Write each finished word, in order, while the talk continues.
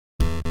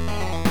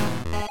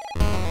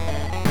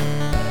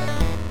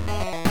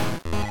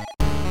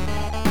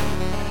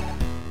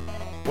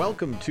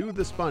welcome to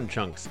the Spawn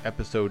Chunks,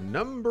 episode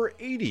number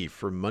 80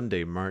 for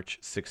Monday, March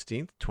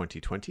 16th,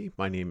 2020.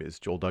 My name is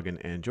Joel Duggan,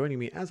 and joining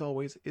me, as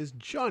always, is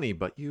Johnny,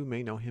 but you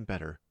may know him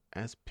better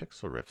as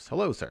Pixel Riffs.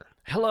 Hello, sir.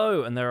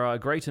 Hello, and there are a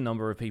greater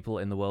number of people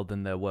in the world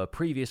than there were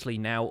previously,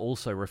 now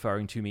also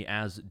referring to me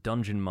as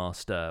Dungeon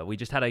Master. We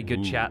just had a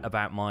good chat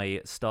about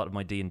my start of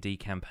my D&D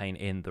campaign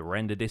in the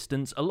render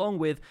distance, along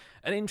with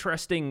an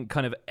interesting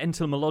kind of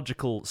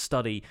entomological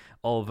study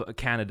of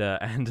Canada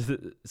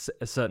and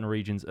certain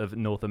regions of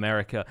North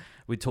America.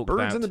 We talked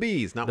about birds and the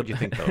bees, not what you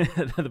think, though.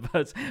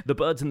 the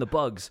birds and the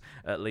bugs,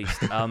 at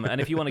least.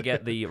 And if you want to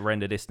get the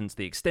render distance,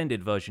 the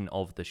extended version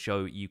of the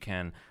show, you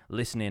can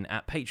listen in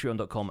at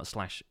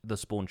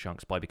patreon.com/thespawnchunks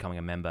by becoming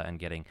a member and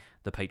getting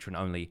the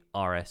patron-only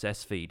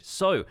RSS feed.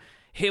 So,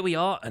 here we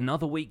are,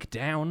 another week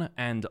down,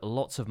 and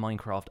lots of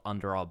Minecraft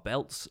under our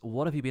belts.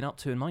 What have you been up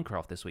to in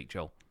Minecraft this week,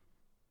 Joel?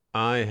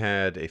 I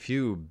had a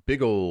few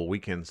big ol'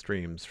 weekend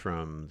streams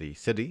from the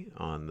city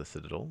on the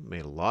Citadel,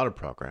 made a lot of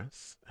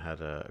progress,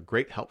 had a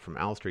great help from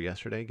Alistair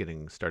yesterday,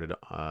 getting started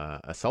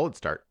a solid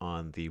start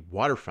on the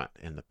waterfront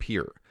and the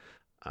pier.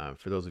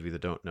 For those of you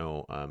that don't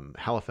know,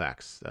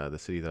 Halifax, the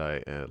city that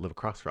I live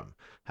across from,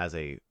 has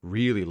a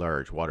really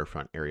large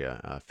waterfront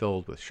area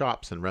filled with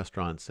shops and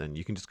restaurants, and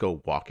you can just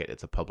go walk it.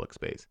 It's a public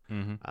space.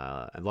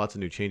 And lots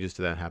of new changes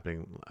to that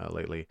happening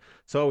lately.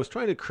 So I was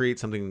trying to create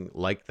something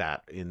like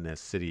that in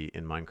this city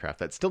in Minecraft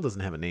that still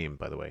doesn't have a name,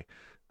 by the way.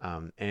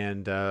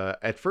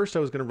 At first I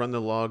was going to run the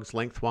logs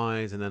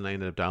lengthwise, and then I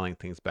ended up dialing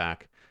things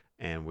back,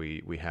 and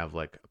we have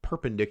like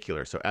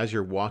perpendicular. So as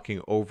you're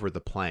walking over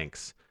the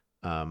planks,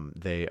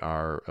 they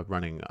are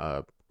running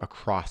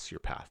across your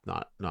path,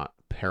 not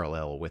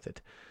parallel with it,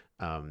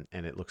 and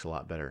it looks a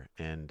lot better.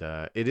 And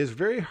it is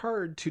very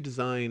hard to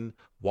design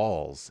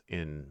walls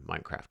in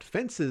Minecraft.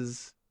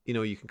 Fences,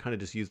 you can kind of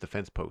just use the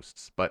fence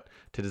posts, but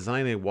to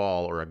design a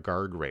wall or a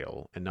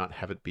guardrail and not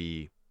have it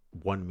be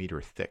 1 meter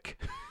thick,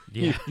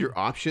 your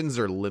options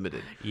are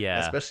limited. Yeah,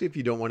 especially if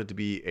you don't want it to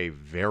be a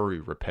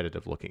very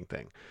repetitive looking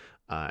thing.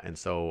 And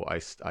so I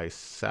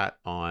sat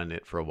on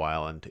it for a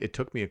while, and it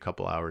took me a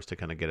couple hours to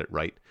kind of get it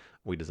right.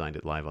 We designed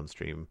it live on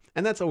stream,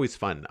 and that's always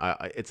fun.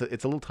 It's a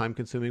little time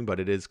consuming, but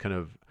it is kind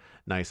of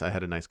nice. I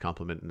had a nice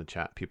compliment in the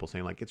chat, people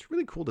saying like, it's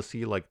really cool to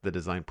see like the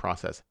design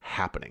process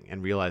happening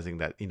and realizing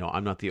that,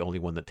 I'm not the only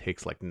one that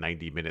takes like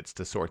 90 minutes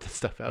to sort this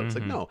stuff out. It's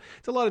like, no,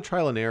 it's a lot of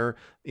trial and error.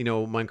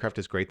 Minecraft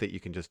is great that you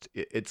can just,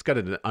 it's got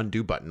an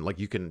undo button. Like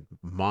you can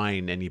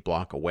mine any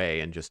block away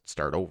and just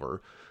start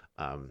over.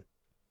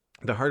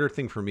 The harder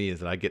thing for me is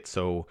that I get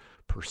so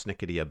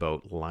persnickety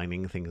about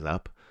lining things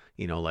up,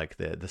 like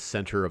the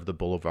center of the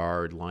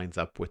boulevard lines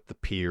up with the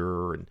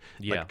pier, and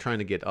like trying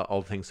to get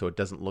all things so it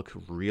doesn't look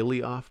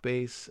really off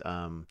base.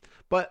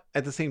 But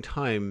at the same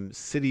time,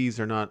 cities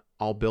are not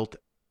all built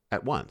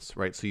at once,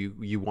 right? So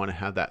you want to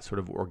have that sort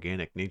of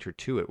organic nature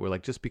to it, where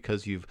like just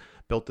because you've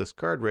built this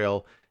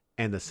guardrail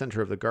and the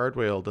center of the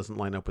guardrail doesn't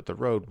line up with the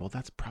road, well,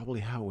 that's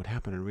probably how it would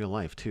happen in real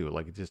life too.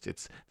 Like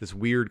it's this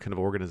weird kind of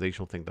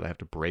organizational thing that I have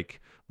to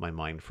break my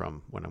mind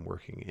from when I'm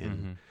working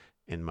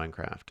in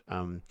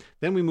Minecraft.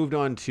 Then we moved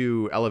on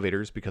to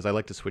elevators, because I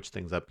like to switch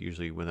things up.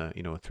 Usually with a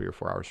 3 or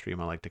 4 hour stream,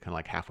 I like to kind of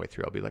like halfway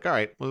through, I'll be like, all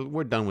right, well,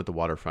 we're done with the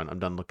waterfront. I'm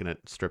done looking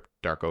at stripped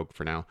dark oak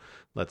for now.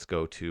 Let's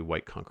go to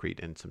white concrete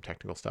and some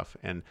technical stuff.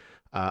 And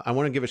I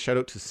want to give a shout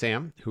out to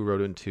Sam, who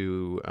wrote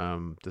into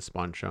the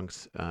Spawn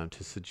Chunks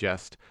to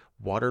suggest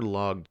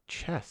waterlogged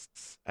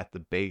chests at the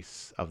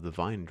base of the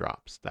vine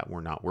drops that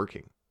were not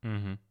working.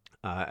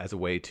 As a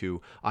way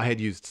to, I had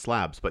used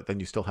slabs, but then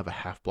you still have a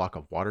half block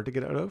of water to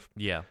get out of.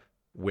 Yeah.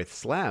 With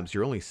slabs,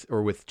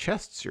 with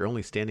chests, you're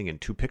only standing in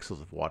 2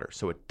 pixels of water,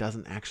 so it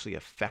doesn't actually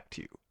affect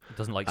you. It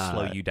doesn't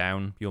slow you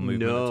down, your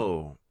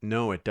movement.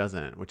 No, it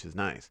doesn't, which is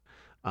nice.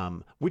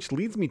 Which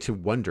leads me to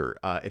wonder,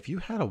 if you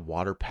had a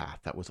water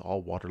path that was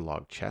all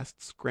waterlogged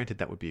chests, granted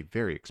that would be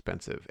very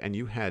expensive, and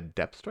you had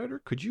Depth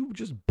Strider, could you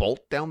just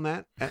bolt down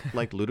that at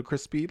like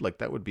ludicrous speed? Like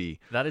that would be...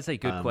 That is a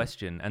good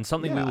question, and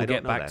something we will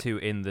get back to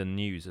in the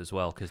news as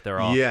well, because there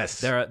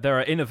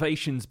are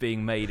innovations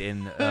being made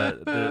in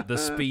the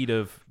speed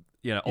of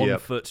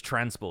on-foot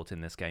transport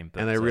in this game.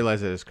 But, and I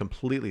realize it has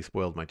completely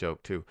spoiled my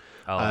joke too.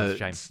 Oh, that's a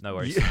shame. No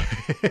worries.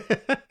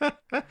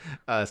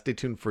 Stay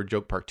tuned for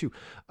joke part 2.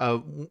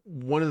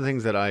 One of the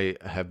things that I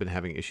have been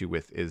having issue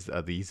with is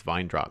these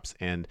vine drops,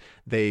 and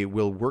they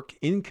will work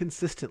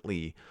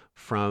inconsistently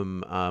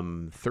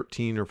from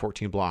 13 or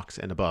 14 blocks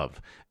and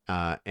above.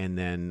 And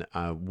then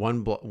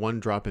one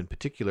drop in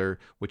particular,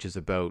 which is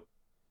about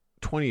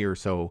 20 or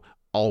so,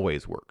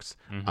 always works.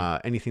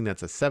 Anything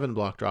that's a 7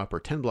 block drop or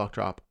 10 block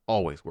drop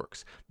always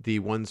works. The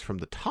ones from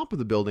the top of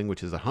the building,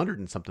 which is 100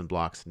 and something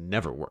blocks,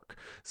 never work.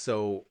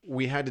 So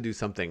we had to do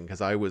something,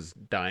 because I was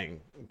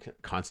dying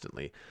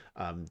constantly.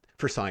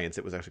 For science,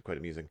 it was actually quite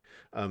amusing.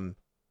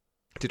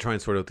 To try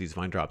and sort out these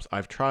vine drops.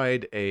 I've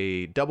tried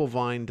a double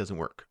vine, doesn't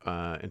work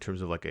in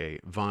terms of like a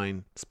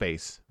vine,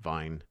 space,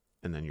 vine,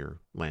 and then you're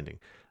landing.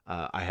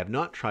 I have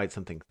not tried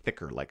something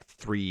thicker, like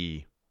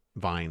 3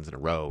 vines in a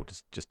row,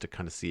 just to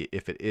kind of see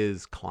if it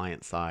is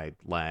client side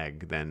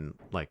lag, then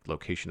like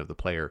location of the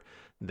player,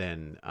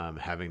 then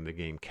having the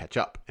game catch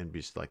up and be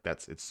just like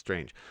it's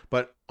strange.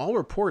 But all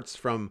reports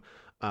from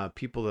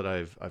people that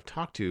I've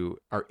talked to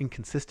are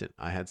inconsistent.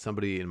 I had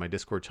somebody in my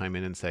Discord chime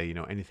in and say,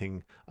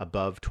 anything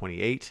above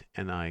 28,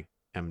 and I'm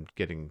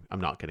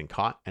not getting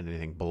caught, and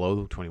anything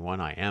below 21,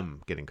 I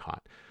am getting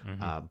caught.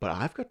 But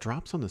I've got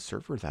drops on the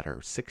server that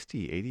are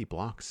 60, 80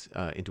 blocks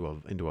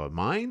into a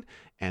mine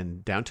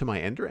and down to my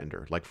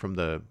ender, like from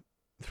the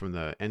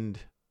end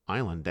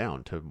island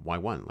down to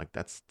Y1, like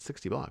that's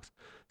 60 blocks.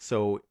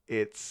 So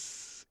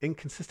it's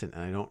inconsistent,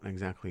 and I don't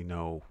exactly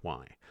know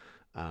why.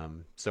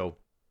 So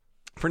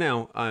for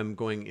now, I'm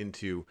going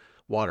into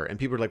water, and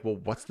people are like, well,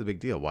 what's the big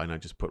deal? Why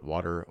not just put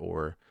water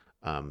or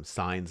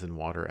signs and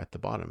water at the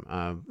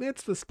bottom?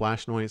 It's the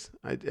splash noise,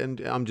 and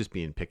I'm just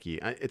being picky.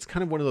 It's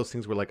kind of one of those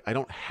things where like I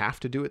don't have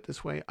to do it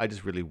this way. I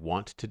just really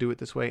want to do it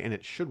this way, and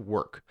it should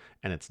work,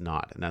 and it's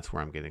not, and that's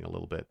where I'm getting a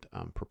little bit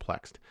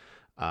perplexed.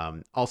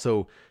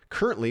 Also,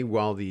 currently,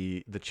 while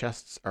the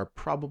chests are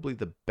probably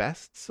the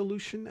best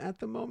solution at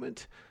the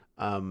moment,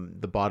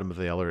 the bottom of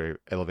the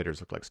elevators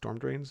look like storm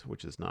drains,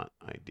 which is not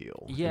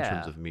ideal in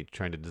terms of me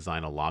trying to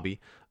design a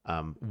lobby.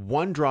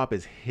 One drop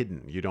is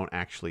hidden; you don't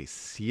actually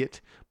see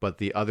it, but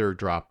the other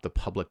drop, the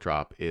public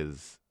drop,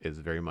 is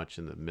very much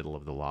in the middle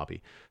of the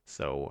lobby.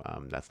 So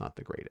that's not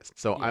the greatest.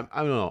 So I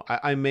don't know.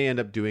 I may end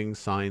up doing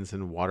signs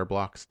and water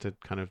blocks to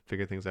kind of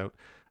figure things out.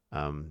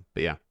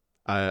 But yeah,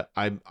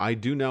 I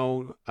do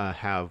know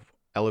have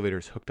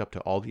elevators hooked up to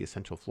all the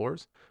essential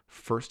floors,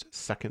 first,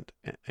 second,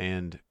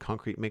 and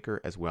concrete maker,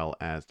 as well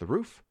as the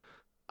roof.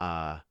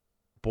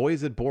 Boy,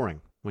 is it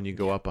boring when you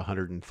go up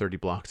 130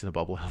 blocks in a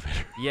bubble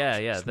elevator. Yeah.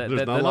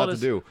 There's not a lot to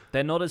do.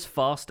 They're not as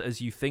fast as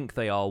you think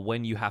they are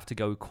when you have to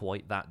go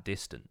quite that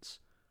distance.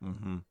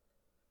 Mm-hmm.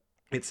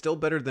 It's still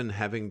better than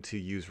having to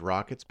use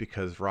rockets,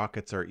 because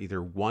rockets are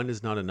either 1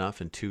 is not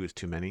enough and 2 is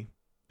too many,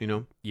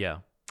 Yeah.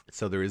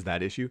 So there is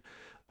that issue.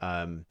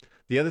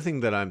 The other thing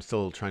that I'm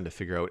still trying to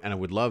figure out, and I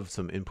would love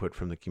some input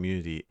from the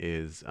community,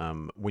 is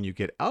when you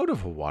get out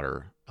of a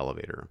water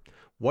elevator,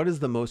 what is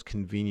the most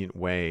convenient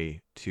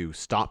way to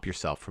stop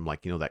yourself from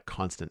that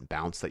constant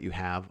bounce that you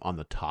have on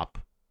the top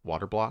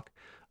water block?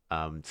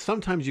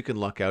 Sometimes you can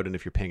luck out, and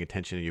if you're paying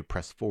attention and you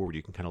press forward,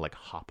 you can kind of like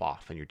hop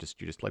off, and you're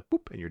just like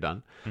boop, and you're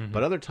done. Mm-hmm.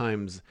 But other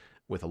times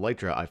with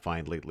Elytra, I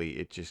find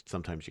lately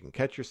sometimes you can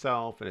catch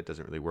yourself, and it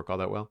doesn't really work all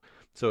that well.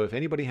 So if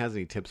anybody has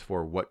any tips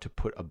for what to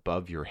put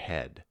above your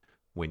head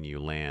when you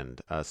land,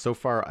 so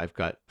far I've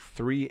got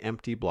 3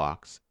 empty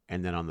blocks,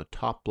 and then on the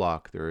top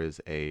block there is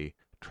a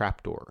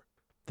trapdoor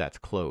that's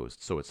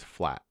closed, so it's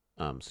flat.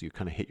 So you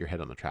kind of hit your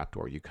head on the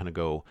trapdoor. You kind of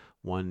go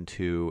 1,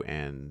 2,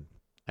 and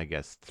I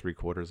guess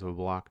 3/4 of a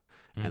block,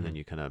 and then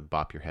you kind of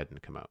bop your head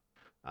and come out.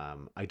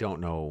 I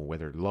don't know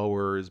whether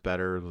lower is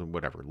better,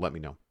 whatever. Let me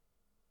know.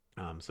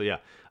 So yeah,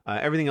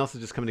 everything else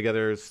is just coming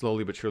together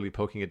slowly but surely,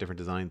 poking at different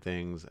design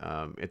things.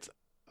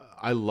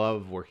 I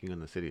love working on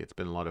the city. It's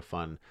been a lot of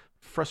fun.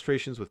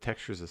 Frustrations with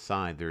textures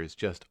aside, there is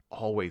just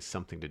always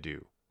something to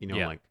do.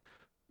 Like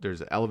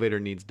there's an elevator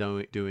needs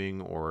doing,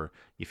 or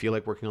you feel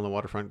like working on the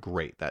waterfront,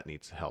 great, that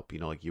needs help.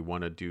 Like you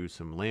want to do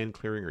some land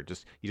clearing, or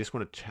you just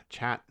want to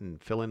chat and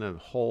fill in a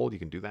hole, you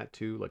can do that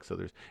too. Like,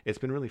 so it's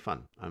been really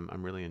fun.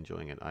 I'm really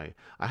enjoying it. I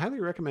highly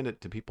recommend it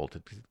to people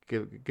to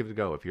give it a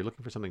go. If you're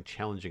looking for something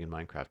challenging in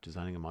Minecraft,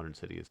 designing a modern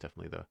city is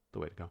definitely the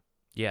way to go.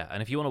 Yeah,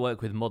 and if you want to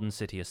work with modern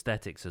city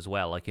aesthetics as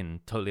well, I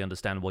can totally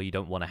understand why you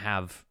don't want to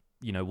have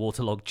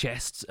waterlogged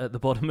chests at the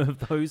bottom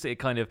of those.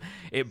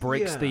 It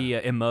breaks the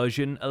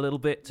immersion a little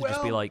bit to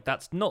just be like,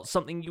 that's not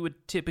something you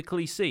would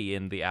typically see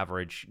in the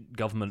average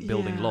government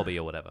building lobby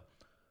or whatever.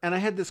 And I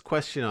had this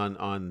question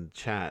on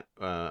chat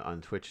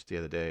on Twitch the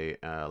other day,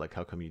 like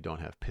how come you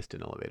don't have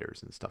piston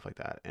elevators and stuff like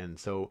that? And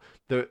so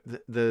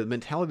the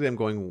mentality I'm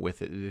going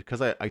with it, because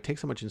I take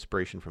so much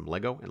inspiration from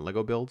Lego and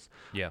Lego builds.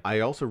 Yeah.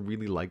 I also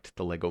really liked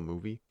the Lego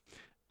movie.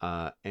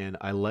 And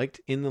I liked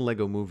in the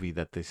Lego movie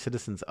that the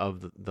citizens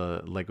of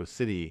the Lego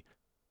city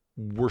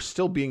were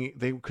still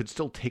they could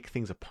still take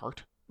things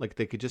apart. Like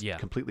they could just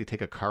completely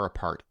take a car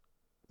apart,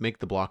 make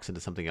the blocks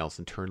into something else,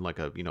 and turn like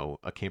a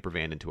camper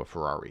van into a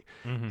Ferrari.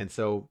 Mm-hmm. And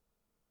so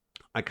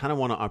I kind of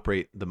want to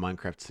operate the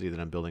Minecraft city that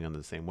I'm building on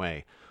the same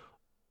way.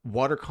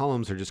 Water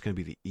columns are just going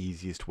to be the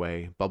easiest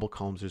way. Bubble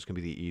columns are just going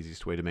to be the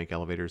easiest way to make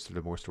elevators. They're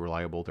the most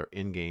reliable. They're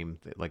in-game.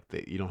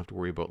 You don't have to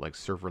worry about like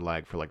server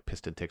lag for like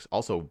piston ticks.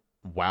 Also,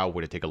 wow,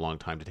 would it take a long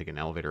time to take an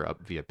elevator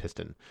up via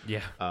piston.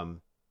 Yeah.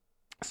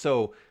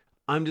 So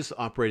I'm just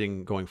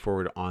operating going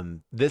forward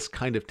on this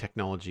kind of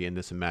technology, and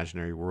this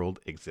imaginary world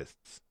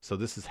exists. So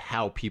this is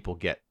how people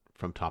get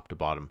from top to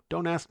bottom.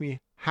 Don't ask me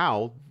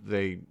how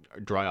they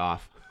dry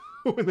off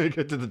when they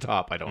get to the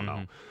top. I don't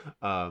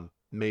know.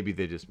 Maybe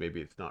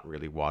it's not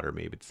really water.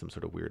 Maybe it's some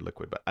sort of weird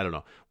liquid, but I don't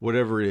know.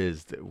 Whatever it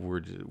is, that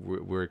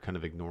we're kind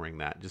of ignoring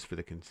that just for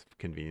the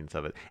convenience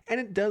of it. And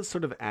it does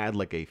sort of add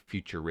like a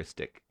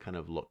futuristic kind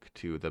of look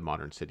to the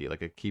modern city.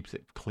 Like it keeps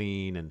it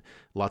clean and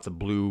lots of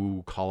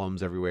blue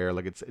columns everywhere.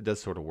 Like it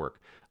does sort of work.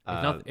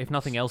 If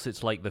nothing else,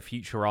 it's like the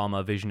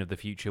Futurama vision of the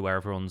future where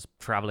everyone's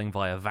traveling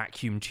via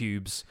vacuum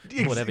tubes,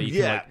 whatever.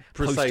 You can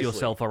post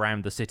yourself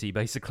around the city,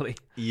 basically.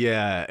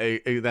 Yeah,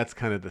 that's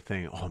kind of the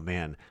thing. Oh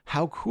man,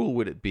 how cool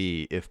would it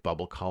be if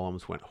bubble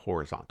columns went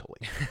horizontally?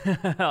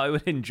 I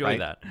would enjoy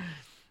that.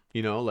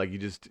 Like you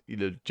just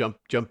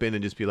jump in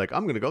and just be like,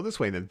 I'm gonna go this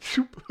way, and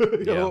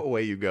then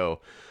away you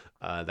go.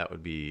 That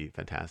would be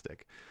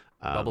fantastic.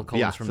 Bubble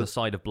columns from the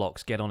side of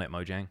blocks. Get on it,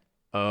 Mojang.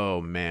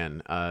 Oh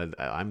man,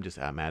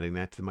 I'm adding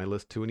that to my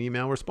list to an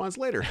email response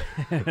later.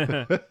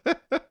 But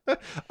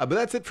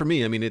that's it for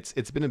me. I mean,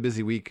 it's been a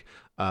busy week,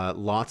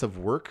 lots of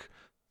work,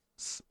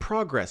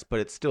 progress, but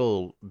it's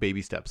still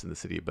baby steps in the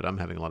city. But I'm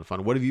having a lot of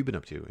fun. What have you been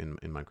up to in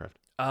Minecraft?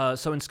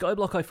 So in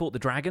Skyblock, I fought the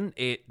dragon.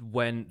 It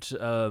went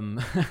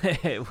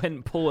it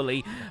went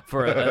poorly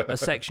for a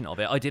section of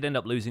it. I did end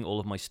up losing all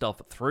of my stuff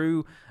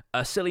through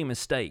a silly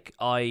mistake.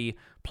 I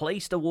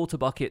placed a water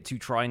bucket to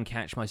try and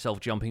catch myself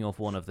jumping off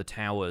one of the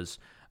towers,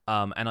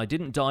 and I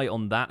didn't die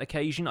on that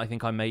occasion. I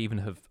think I may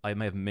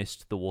have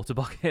missed the water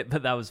bucket,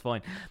 but that was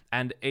fine.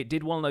 And it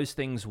did one of those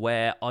things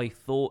where I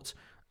thought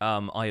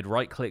I had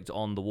right-clicked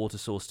on the water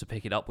source to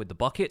pick it up with the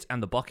bucket,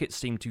 and the bucket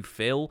seemed to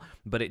fill,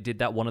 but it did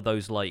that one of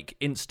those like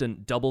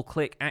instant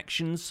double-click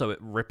actions, so it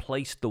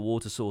replaced the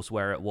water source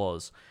where it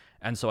was.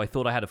 And so I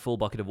thought I had a full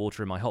bucket of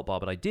water in my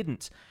hotbar, but I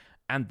didn't.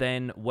 And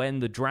then when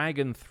the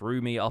dragon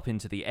threw me up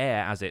into the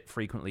air, as it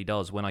frequently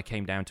does when I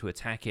came down to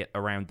attack it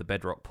around the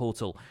bedrock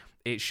portal,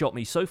 it shot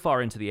me so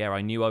far into the air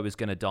I knew I was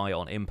going to die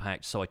on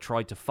impact, so I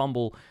tried to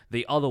fumble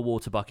the other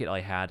water bucket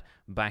I had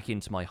back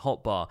into my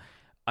hotbar.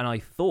 And I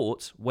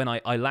thought, when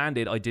I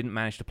landed, I didn't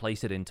manage to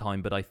place it in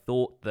time, but I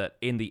thought that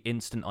in the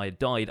instant I had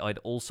died, I'd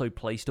also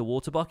placed a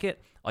water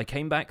bucket. I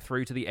came back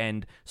through to the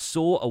end,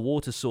 saw a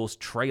water source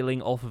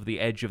trailing off of the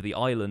edge of the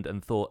island,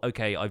 and thought,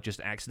 okay, I've just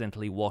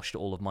accidentally washed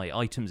all of my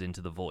items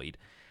into the void.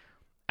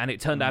 And it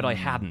turned out I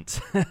hadn't.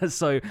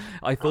 So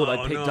I thought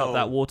I picked up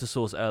that water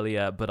source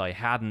earlier, but I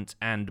hadn't,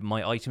 and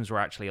my items were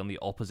actually on the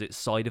opposite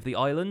side of the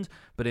island.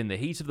 But in the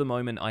heat of the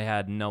moment, I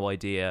had no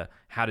idea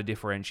how to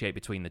differentiate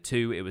between the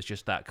two. It was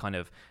just that kind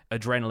of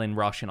adrenaline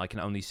rush, and I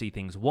can only see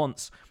things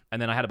once. And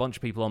then I had a bunch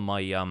of people on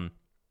my on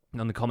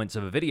the comments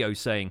of a video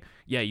saying,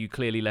 yeah, you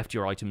clearly left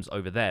your items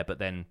over there. But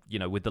then,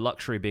 with the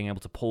luxury of being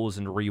able to pause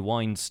and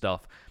rewind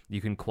stuff,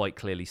 you can quite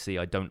clearly see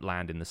I don't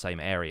land in the same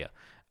area.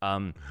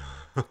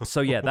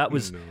 So yeah, that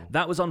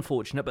was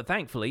unfortunate, but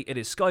thankfully it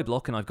is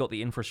Skyblock and I've got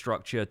the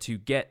infrastructure to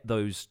get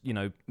those,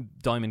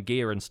 diamond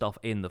gear and stuff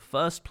in the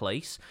first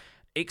place,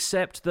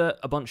 except that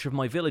a bunch of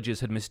my villagers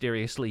had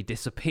mysteriously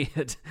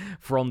disappeared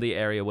from the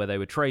area where they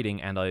were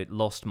trading, and I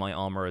lost my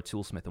armorer,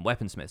 toolsmith, and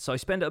weaponsmith. So I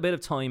spent a bit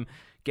of time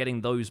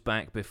getting those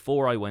back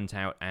before I went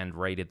out and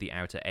raided the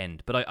outer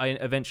end. But I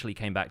eventually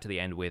came back to the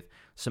end with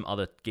some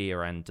other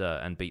gear and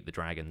beat the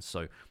dragons.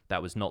 So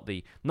that was not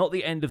the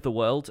end of the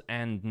world.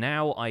 And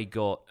now I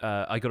got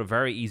a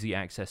very easy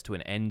access to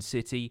an end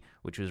city,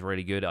 which was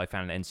really good. I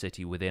found an end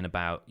city within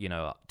about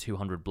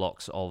 200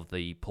 blocks of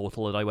the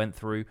portal that I went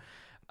through.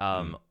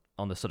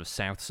 On the sort of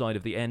south side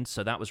of the end,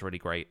 so that was really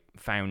great.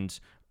 Found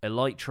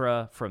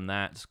elytra from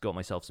that, got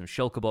myself some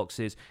shulker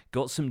boxes,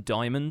 got some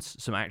diamonds,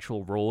 some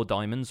actual raw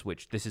diamonds,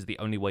 which this is the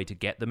only way to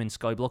get them in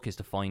Skyblock, is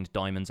to find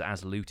diamonds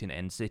as loot in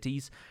end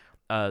cities.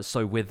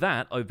 So with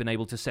that, I've been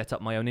able to set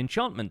up my own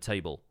enchantment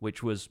table,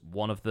 which was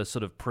one of the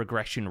sort of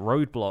progression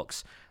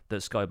roadblocks that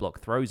Skyblock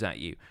throws at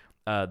you,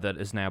 that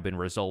has now been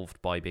resolved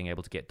by being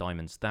able to get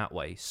diamonds that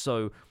way.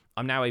 So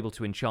I'm now able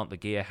to enchant the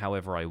gear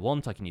however I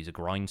want. I can use a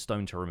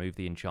grindstone to remove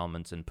the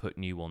enchantments and put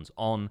new ones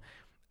on.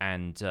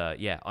 And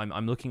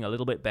I'm looking a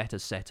little bit better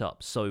set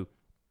up. So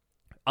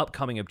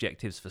upcoming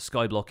objectives for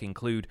Skyblock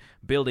include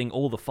building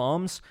all the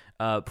farms,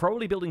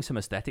 probably building some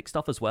aesthetic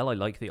stuff as well. I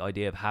like the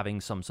idea of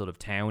having some sort of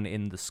town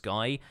in the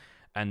sky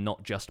and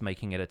not just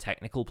making it a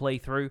technical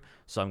playthrough,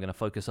 so I'm going to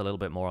focus a little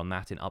bit more on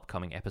that in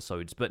upcoming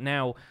episodes. But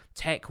now,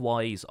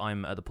 tech-wise,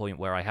 I'm at the point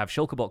where I have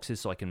shulker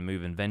boxes so I can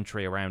move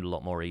inventory around a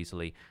lot more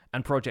easily,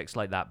 and projects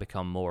like that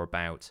become more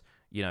about,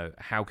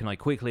 how can I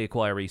quickly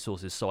acquire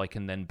resources so I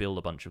can then build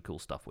a bunch of cool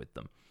stuff with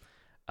them.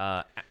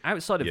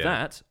 Outside of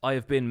that, I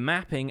have been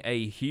mapping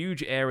a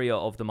huge area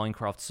of the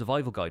Minecraft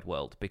Survival Guide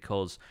world,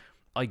 because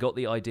I got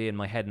the idea in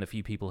my head, and a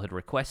few people had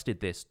requested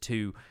this,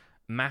 to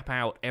map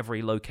out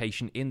every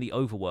location in the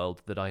overworld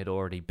that I had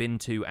already been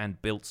to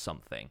and built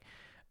something.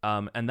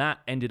 And that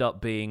ended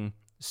up being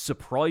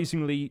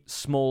surprisingly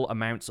small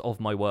amounts of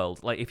my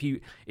world. Like if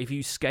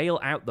you scale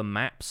out the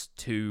maps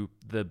to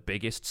the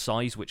biggest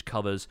size, which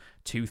covers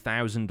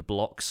 2,000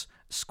 blocks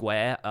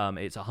square,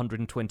 it's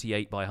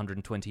 128 by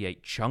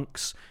 128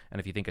 chunks. And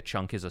if you think a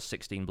chunk is a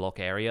 16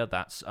 block area,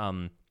 that's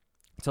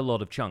it's a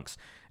lot of chunks.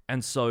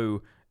 And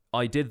so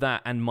I did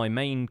that, and my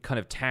main kind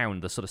of town,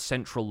 the sort of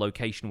central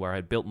location where I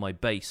had built my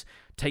base,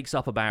 takes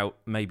up about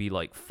maybe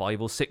like 5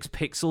 or 6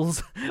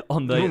 pixels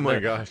on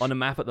on a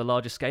map at the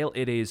larger scale.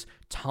 It is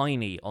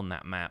tiny on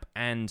that map,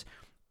 and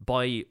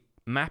by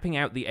mapping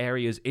out the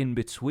areas in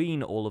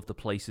between all of the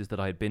places that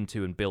I had been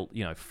to and built,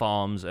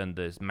 farms, and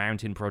this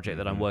mountain project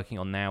that I'm working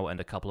on now, and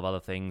a couple of other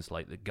things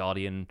like the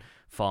Guardian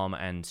farm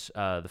and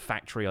the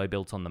factory I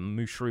built on the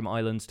Mushroom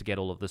Islands to get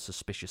all of the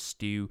suspicious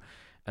stew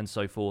and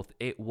so forth.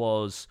 It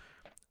was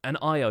an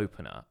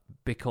eye-opener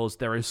because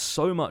there is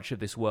so much of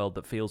this world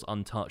that feels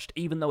untouched,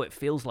 even though it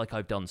feels like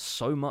I've done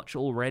so much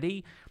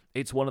already.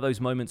 It's one of those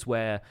moments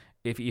where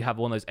if you have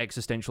one of those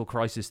existential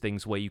crisis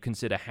things where you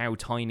consider how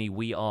tiny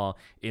we are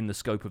in the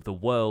scope of the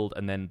world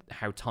and then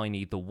how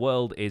tiny the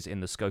world is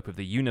in the scope of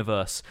the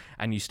universe,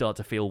 and you start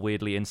to feel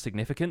weirdly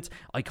insignificant,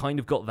 I kind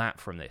of got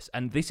that from this.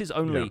 And this is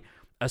only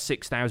a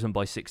 6,000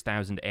 by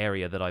 6,000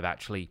 area that I've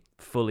actually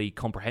fully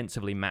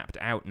comprehensively mapped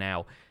out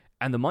now.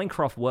 And the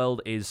Minecraft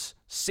world is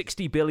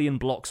 60 billion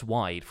blocks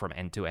wide from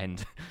end to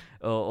end,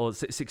 or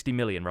 60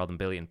 million rather than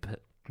billion.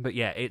 But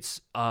yeah,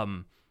 it's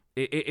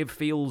it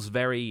feels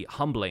very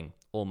humbling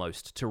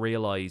almost to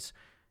realize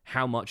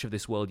how much of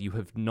this world you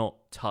have not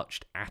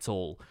touched at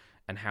all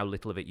and how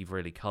little of it you've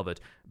really covered.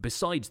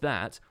 Besides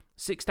that,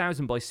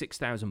 6,000 by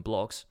 6,000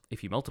 blocks,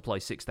 if you multiply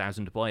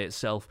 6,000 by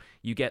itself,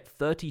 you get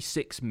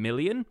 36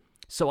 million.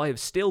 So I have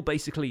still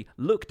basically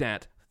looked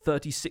at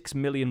 36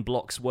 million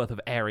blocks worth of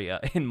area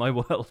in my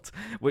world,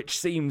 which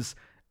seems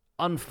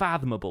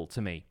unfathomable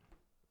to me.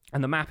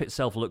 And the map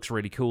itself looks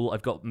really cool.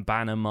 I've got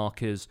banner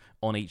markers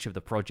on each of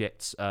the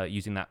projects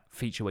using that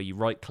feature where you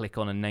right-click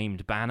on a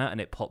named banner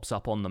and it pops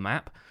up on the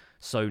map.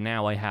 So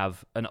now I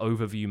have an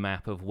overview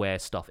map of where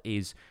stuff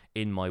is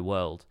in my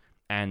world.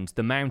 And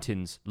the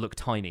mountains look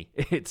tiny.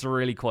 It's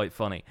really quite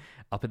funny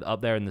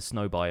up there in the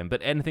snow biome. But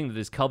anything that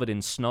is covered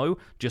in snow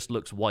just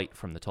looks white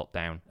from the top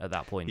down at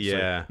that point.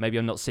 Yeah. So maybe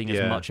I'm not seeing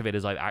as much of it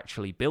as I've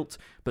actually built,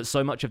 but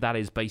so much of that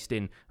is based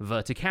in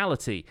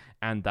verticality,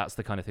 and that's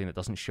the kind of thing that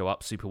doesn't show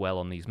up super well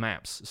on these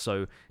maps.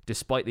 So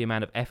despite the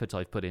amount of effort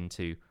I've put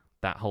into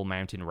that whole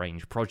mountain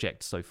range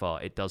project so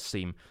far, it does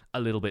seem a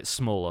little bit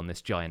small on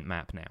this giant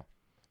map now.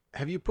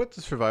 Have you put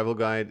the survival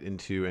guide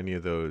into any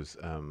of those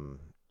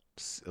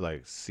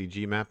like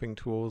CG mapping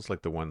tools,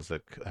 like the ones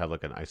that have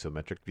like an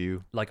isometric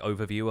view, like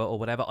Overviewer or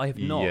whatever? I have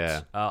not.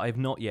 Yeah. I have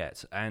not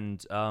yet,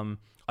 and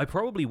I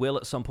probably will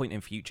at some point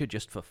in future,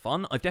 just for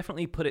fun. I've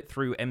definitely put it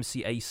through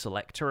MCA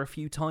Selector a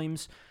few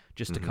times,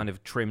 just to kind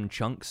of trim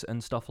chunks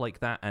and stuff like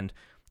that, and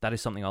that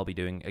is something I'll be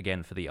doing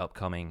again for the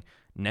upcoming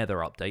Nether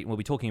update. We'll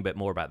be talking a bit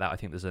more about that. I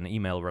think there's an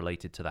email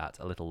related to that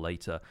a little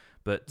later.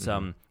 But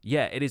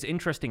yeah, it is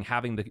interesting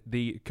having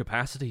the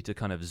capacity to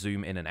kind of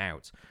zoom in and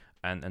out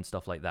and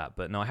stuff like that.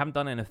 But no, I haven't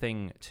done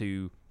anything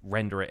to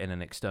render it in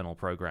an external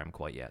program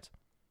quite yet.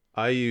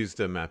 I used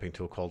a mapping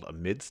tool called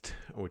Amidst,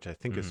 which I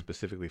think is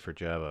specifically for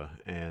Java.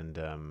 And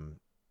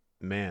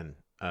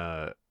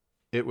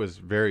it was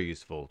very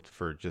useful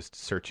for just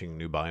searching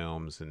new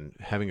biomes and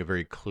having a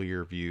very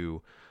clear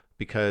view,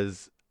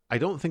 because I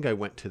don't think I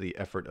went to the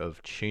effort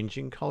of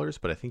changing colors,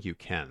 but I think you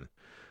can.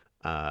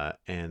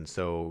 And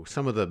so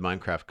some of the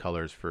Minecraft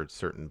colors for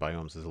certain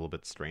biomes is a little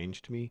bit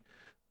strange to me.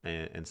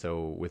 And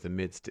so with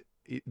Amidst,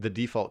 the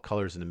default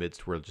colors in the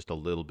midst were just a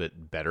little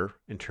bit better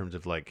in terms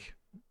of like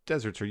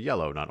deserts are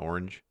yellow, not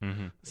orange,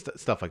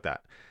 stuff like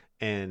that.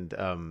 And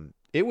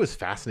it was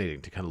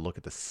fascinating to kind of look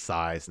at the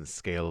size and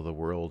scale of the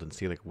world and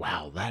see like,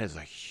 wow, that is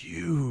a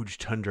huge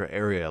tundra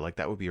area. Like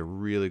that would be a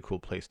really cool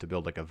place to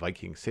build like a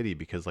Viking city,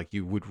 because like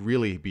you would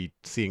really be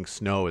seeing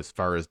snow as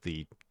far as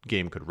the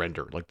game could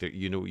render. Like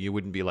you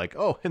wouldn't be like,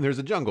 oh, and there's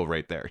a jungle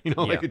right there.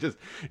 Like it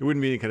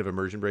wouldn't be any kind of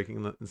immersion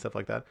breaking and stuff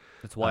like that.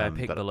 That's why I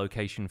picked the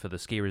location for the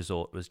ski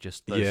resort, was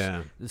just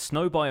those. The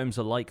snow biomes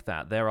are like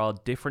that. There are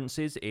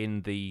differences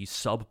in the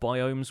sub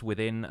biomes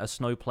within a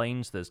snow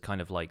plains. There's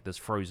kind of like there's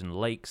frozen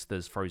lakes,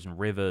 there's frozen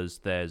rivers,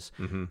 there's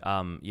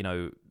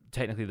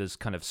technically there's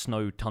kind of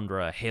snow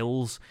tundra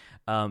hills,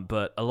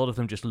 but a lot of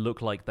them just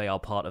look like they are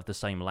part of the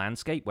same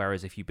landscape,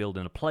 whereas if you build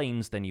in a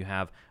plains, then you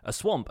have a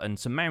swamp and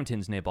some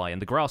mountains nearby,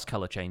 and the grass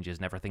color changes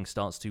and everything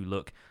starts to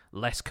look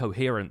less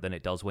coherent than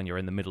it does when you're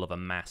in the middle of a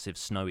massive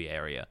snowy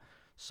area.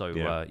 So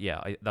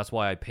that's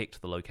why I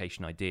picked the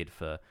location I did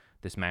for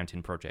this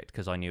mountain project,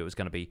 because I knew it was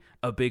going to be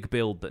a big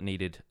build that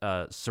needed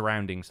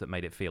surroundings that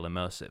made it feel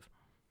immersive.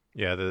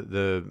 Yeah,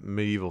 the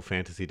medieval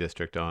fantasy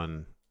district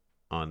on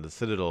the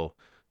Citadel,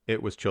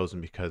 it was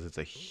chosen because it's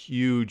a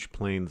huge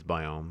plains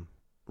biome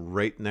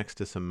right next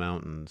to some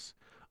mountains.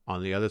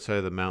 On the other side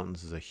of the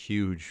mountains is a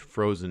huge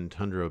frozen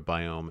tundra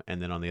biome,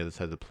 and then on the other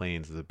side of the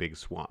plains is a big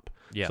swamp.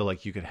 Yeah. So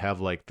like you could have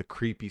like the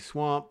creepy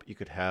swamp. You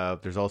could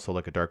have, there's also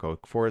like a dark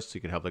oak forest. So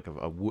you could have like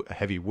a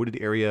heavy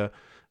wooded area.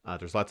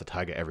 There's lots of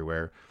taiga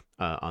everywhere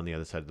on the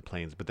other side of the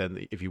plains. But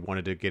then if you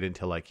wanted to get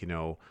into like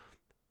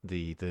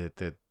the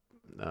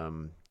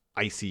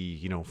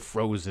icy,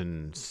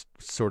 frozen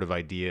sort of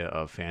idea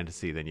of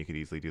fantasy, then you could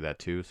easily do that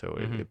too. So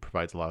it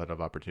provides a lot of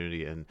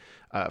opportunity. And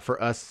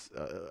for us,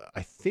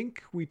 I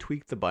think we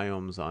tweaked the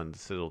biomes on the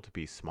Citadel to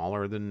be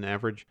smaller than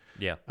average.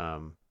 Yeah.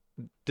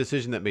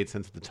 Decision that made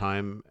sense at the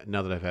time.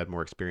 Now that I've had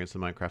more experience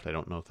in Minecraft, I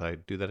don't know if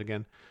I'd do that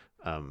again.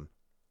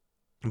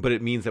 But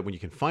it means that when you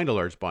can find a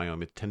large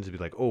biome, it tends to be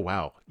like, oh,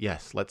 wow,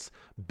 yes, let's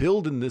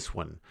build in this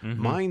one.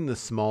 Mine the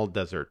small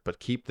desert, but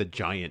keep the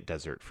giant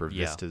desert for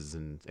Yeah. vistas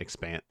and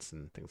expanse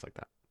and things like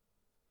that.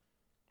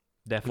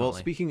 Definitely. Well,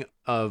 speaking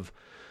of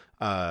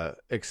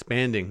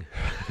expanding,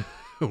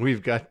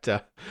 we've got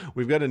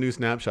a new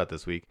snapshot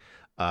this week,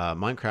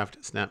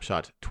 Minecraft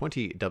Snapshot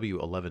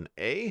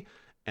 20W11A,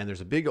 and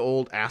there's a big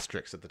old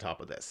asterisk at the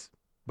top of this.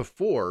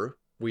 Before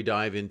we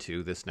dive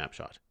into this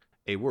snapshot,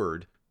 a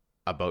word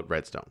about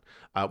Redstone.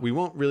 We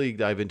won't really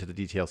dive into the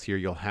details here.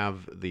 You'll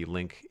have the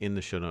link in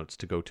the show notes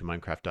to go to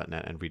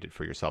minecraft.net and read it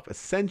for yourself.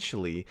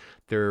 Essentially,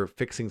 they're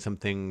fixing some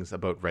things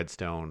about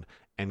Redstone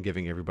and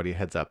giving everybody a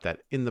heads up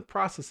that in the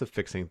process of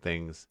fixing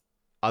things,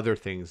 other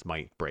things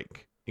might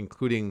break,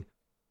 including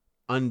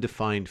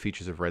undefined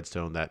features of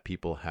Redstone that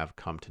people have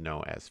come to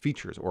know as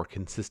features or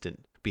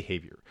consistent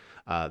behavior.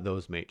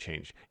 Those may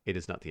change. It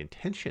is not the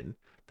intention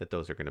that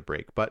those are going to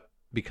break, but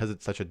because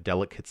it's such a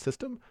delicate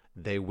system,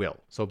 they will.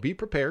 So be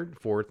prepared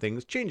for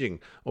things changing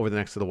over the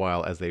next little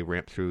while as they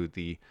ramp through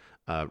the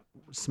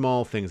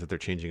small things that they're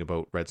changing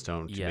about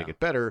Redstone to make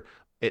it better.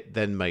 It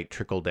then might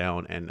trickle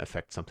down and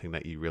affect something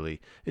that you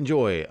really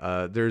enjoy.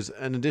 There's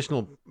an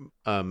additional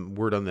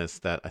word on this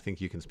that I think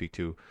you can speak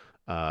to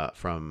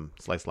from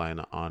Slice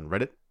Line on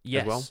Reddit.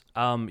 Yes. As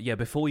well.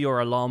 Before your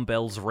alarm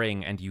bells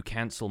ring and you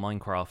cancel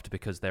Minecraft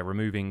because they're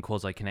removing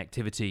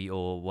quasi-connectivity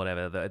or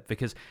whatever,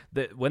 because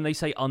when they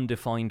say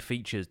undefined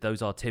features,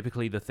 those are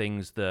typically the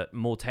things that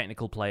more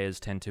technical players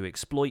tend to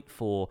exploit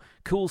for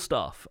cool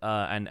stuff,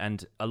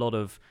 and a lot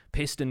of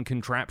piston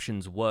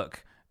contraptions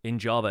work in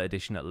Java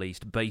Edition at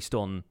least, based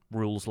on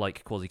rules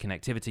like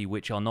quasi-connectivity,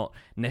 which are not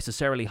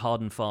necessarily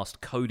hard and fast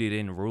coded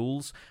in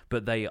rules,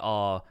 but they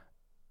are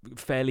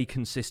fairly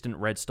consistent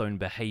Redstone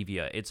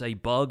behavior. It's a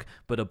bug,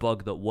 but a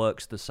bug that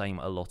works the same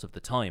a lot of the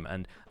time.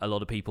 And a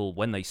lot of people,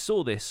 when they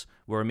saw this,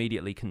 were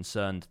immediately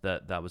concerned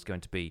that that was going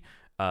to be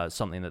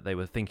something that they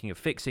were thinking of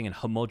fixing and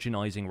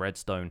homogenizing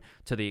Redstone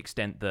to the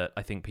extent that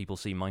I think people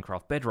see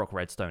Minecraft Bedrock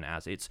Redstone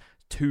as. It's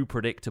too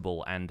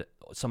predictable, and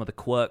some of the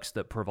quirks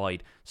that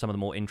provide some of the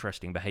more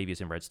interesting behaviors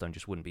in Redstone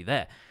just wouldn't be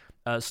there.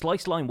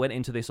 Sliceline went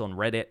into this on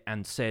Reddit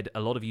and said a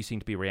lot of you seem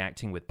to be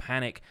reacting with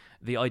panic.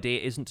 The idea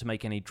isn't to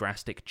make any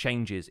drastic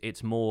changes.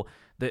 It's more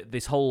that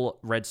this whole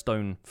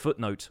Redstone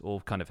footnote,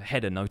 or kind of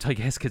header note, I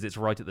guess, because it's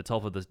right at the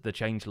top of the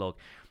changelog,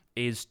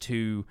 is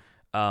to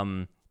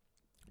kind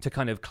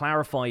of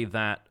clarify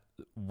that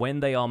when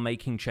they are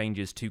making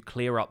changes to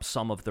clear up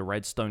some of the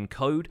Redstone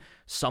code,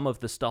 some of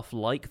the stuff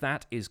like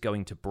that is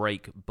going to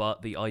break,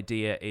 but the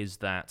idea is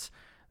that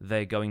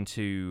they're going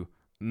to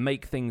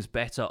make things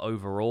better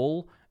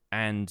overall,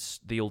 and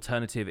the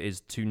alternative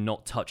is to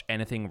not touch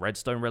anything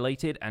Redstone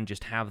related and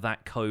just have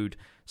that code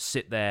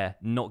sit there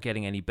not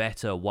getting any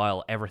better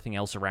while everything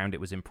else around it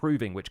was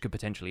improving, which could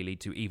potentially lead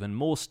to even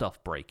more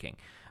stuff breaking.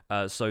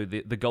 So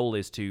the goal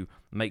is to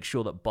make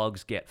sure that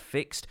bugs get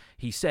fixed.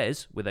 He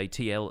says, with a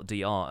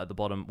TLDR at the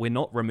bottom, we're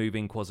not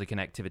removing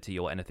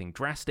quasi-connectivity or anything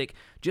drastic.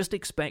 Just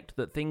expect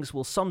that things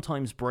will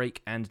sometimes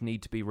break and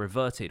need to be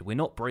reverted. We're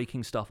not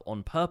breaking stuff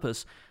on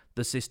purpose.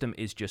 The system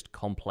is just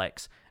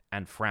complex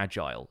and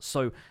fragile.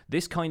 So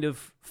this kind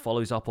of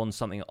follows up on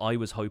something I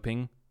was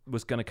hoping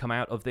was going to come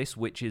out of this,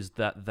 which is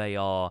that they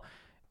are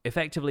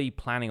effectively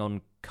planning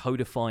on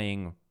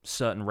codifying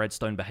certain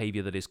Redstone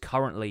behavior that is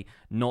currently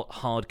not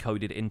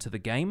hard-coded into the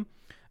game.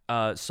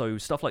 So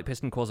stuff like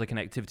piston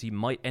quasi-connectivity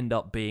might end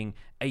up being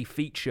a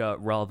feature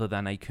rather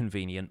than a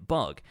convenient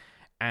bug.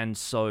 And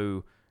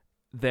so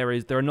there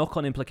are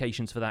knock-on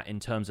implications for that in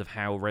terms of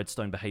how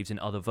Redstone behaves in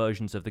other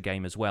versions of the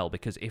game as well,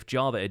 because if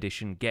Java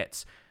Edition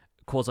gets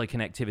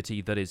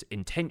quasi-connectivity that is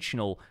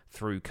intentional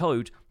through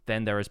code,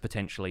 then there is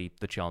potentially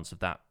the chance of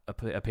that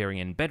appearing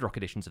in Bedrock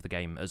editions of the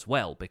game as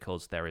well,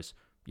 because there is,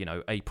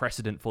 a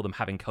precedent for them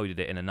having coded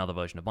it in another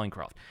version of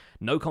Minecraft.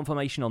 No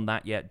confirmation on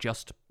that yet,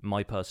 just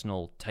my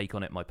personal take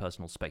on it, my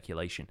personal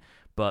speculation.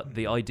 But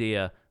the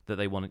idea that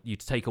they want you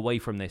to take away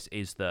from this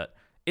is that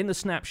in the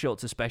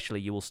snapshots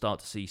especially, you will start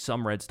to see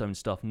some Redstone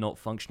stuff not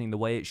functioning the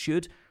way it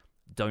should.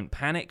 Don't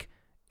panic,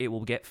 it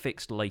will get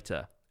fixed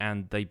later.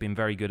 And they've been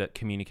very good at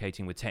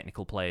communicating with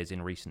technical players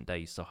in recent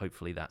days, so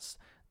hopefully that's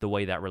the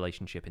way that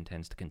relationship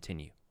intends to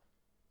continue.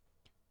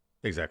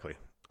 Exactly.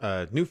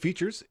 New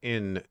features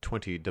in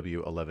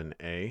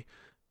 20W11A: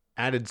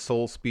 added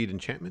soul speed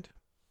enchantment,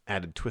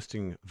 added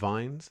twisting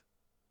vines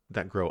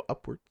that grow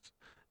upwards.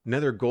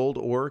 Nether gold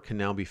ore can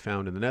now be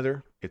found in the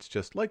nether. It's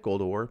just like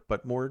gold ore,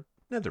 but more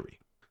nethery.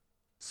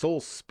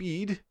 Soul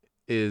speed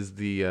is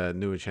the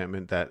new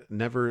enchantment that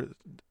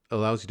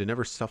allows you to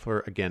never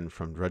suffer again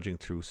from drudging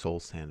through soul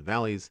sand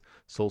valleys.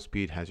 Soul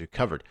speed has you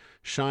covered.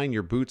 Shine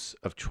your boots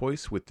of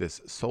choice with this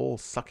soul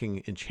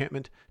sucking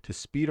enchantment to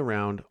speed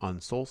around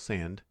on soul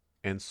sand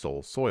and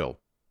soul soil.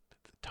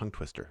 Tongue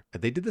twister.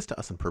 They did this to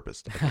us on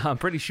purpose. I'm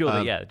pretty sure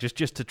that just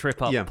to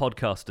trip up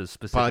podcasters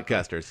specifically.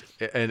 Podcasters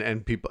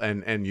and people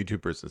and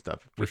YouTubers and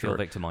stuff. We feel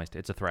victimized.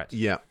 It's a threat.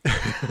 Yeah.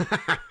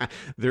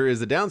 There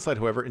is a downside,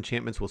 however.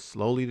 Enchantments will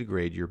slowly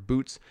degrade your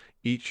boots.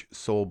 Each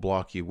soul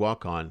block you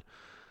walk on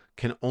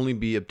can only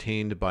be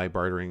obtained by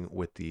bartering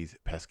with these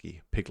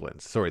pesky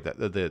piglins. Sorry, that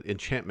the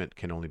enchantment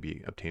can only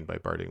be obtained by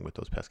bartering with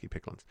those pesky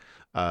piglins.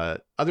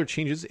 Other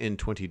changes in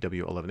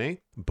 20W11A: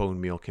 bone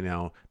meal can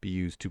now be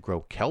used to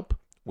grow kelp,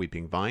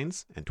 weeping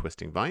vines, and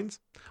twisting vines.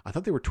 I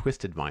thought they were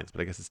twisted vines,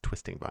 but I guess it's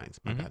twisting vines.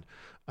 My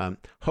bad.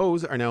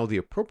 Hoes are now the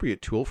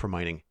appropriate tool for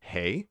mining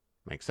hay.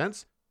 Makes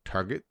sense.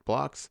 Target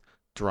blocks,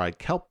 dried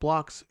kelp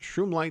blocks,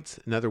 shroom lights,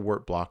 nether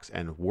wart blocks,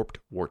 and warped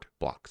wart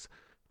blocks.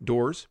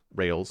 Doors,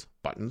 rails,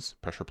 buttons,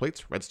 pressure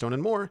plates, redstone,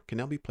 and more can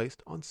now be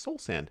placed on soul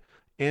sand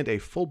and a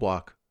full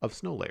block of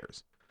snow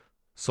layers.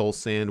 Soul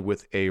sand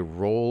with a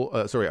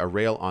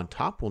rail on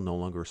top will no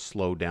longer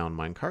slow down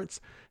minecarts.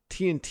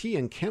 TNT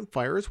and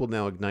campfires will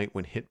now ignite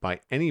when hit by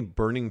any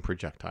burning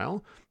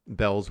projectile.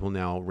 Bells will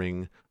now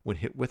ring when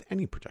hit with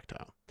any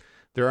projectile.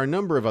 There are a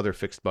number of other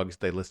fixed bugs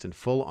they list in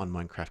full on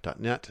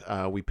Minecraft.net.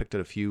 We picked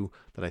out a few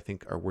that I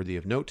think are worthy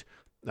of note.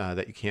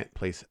 That you can't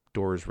place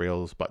doors,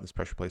 rails, buttons,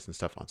 pressure plates, and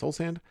stuff on soul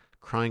sand.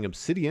 Crying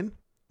obsidian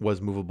was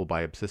movable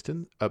by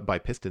pistons.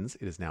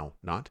 It is now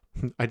not.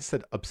 I just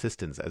said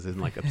obsistens, as in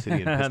like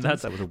obsidian pistons.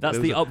 That's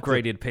the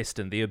upgraded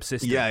piston, the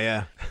obsiston.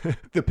 Yeah.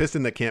 The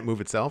piston that can't move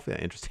itself. Yeah,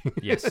 interesting.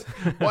 Yes.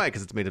 Why?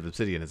 Because it's made of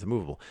obsidian. It's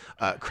immovable.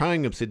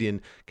 Crying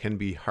obsidian can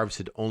be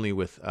harvested only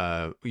with,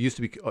 used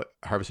to be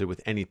harvested with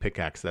any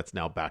pickaxe. That's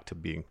now back to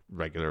being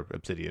regular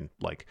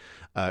obsidian-like.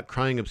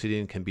 Crying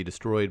obsidian can be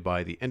destroyed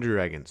by the Ender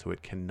Dragon, so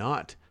it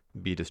cannot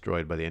be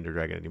destroyed by the Ender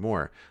Dragon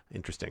anymore.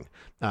 Interesting.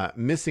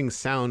 Missing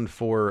sound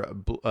for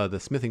the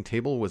smithing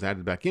table was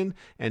added back in,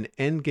 and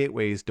end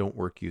gateways don't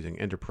work using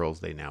ender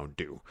pearls. They now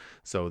do.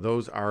 So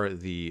those are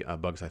the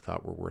bugs I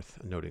thought were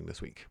worth noting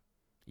this week.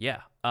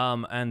 Yeah.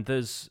 And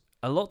there's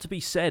a lot to be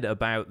said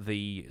about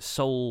the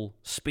soul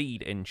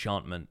speed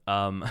enchantment.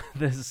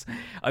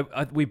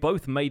 We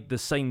both made the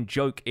same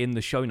joke in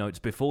the show notes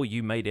before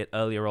you made it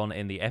earlier on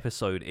in the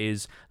episode.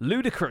 Is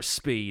ludicrous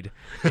speed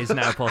is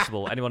now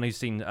possible. Anyone who's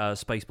seen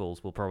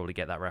Spaceballs will probably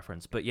get that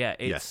reference. But yeah,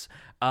 it's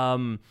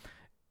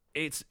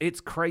it's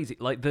crazy.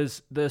 Like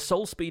the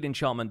soul speed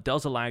enchantment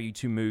does allow you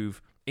to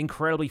move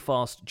incredibly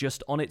fast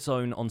just on its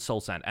own on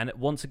soul sand, and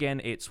once again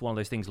it's one of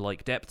those things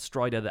like Depth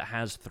Strider that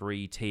has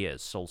 3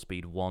 tiers: soul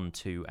speed 1,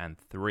 2, and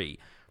 3,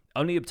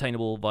 only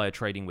obtainable via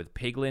trading with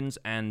piglins.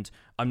 And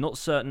I'm not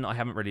certain, I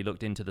haven't really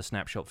looked into the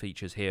snapshot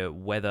features here,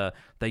 whether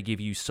they give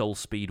you soul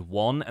speed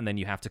 1 and then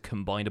you have to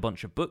combine a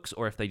bunch of books,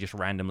 or if they just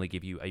randomly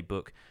give you a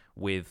book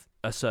with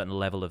a certain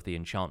level of the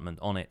enchantment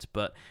on it.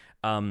 But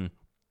in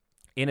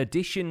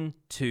addition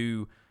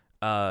to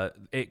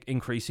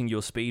increasing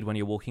your speed when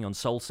you're walking on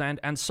soul sand,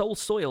 and soul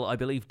soil, I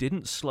believe,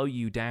 didn't slow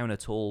you down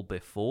at all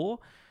before,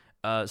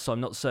 so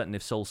I'm not certain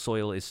if soul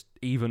soil is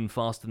even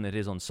faster than it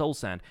is on soul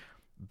sand,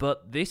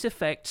 but this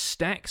effect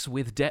stacks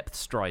with Depth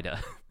Strider,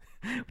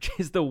 which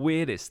is the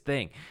weirdest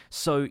thing.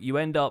 So you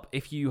end up,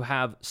 if you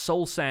have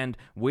soul sand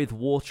with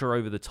water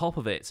over the top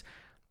of it,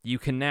 you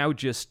can now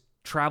just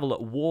travel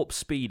at warp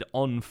speed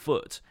on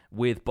foot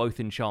with both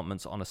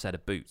enchantments on a set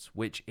of boots,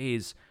 which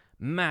is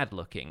mad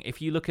looking. If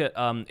you look at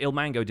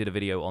Ilmango did a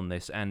video on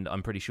this, and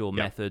I'm pretty sure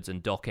Methods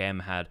and Doc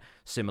M had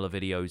similar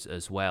videos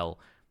as well.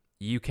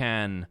 You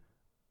can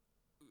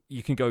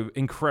go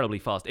incredibly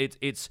fast.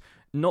 It's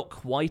not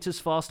quite as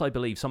fast, I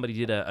believe. Somebody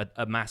did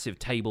a massive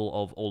table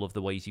of all of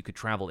the ways you could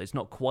travel. It's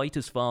not quite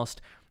as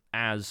fast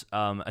as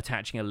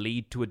attaching a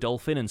lead to a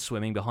dolphin and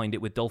swimming behind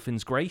it with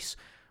dolphin's grace,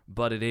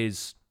 but it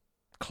is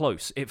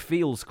close. It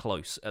feels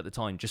close at the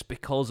time just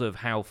because of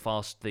how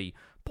fast the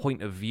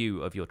point of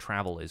view of your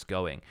travel is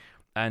going.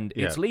 And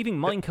it's leaving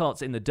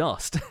minecarts in the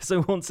dust.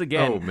 So once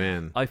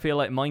again, I feel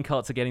like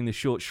minecarts are getting the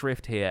short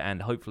shrift here,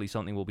 and hopefully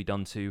something will be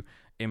done to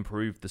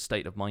improve the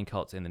state of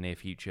minecarts in the near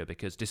future,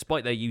 because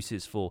despite their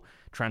uses for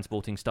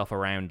transporting stuff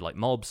around like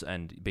mobs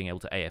and being able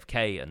to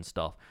AFK and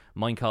stuff,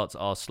 minecarts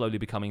are slowly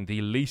becoming the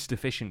least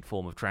efficient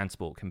form of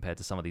transport compared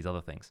to some of these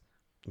other things.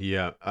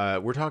 Yeah,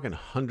 we're talking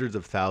hundreds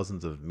of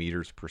thousands of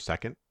meters per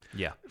second.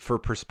 Yeah. For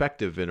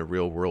perspective, in a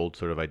real world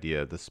sort of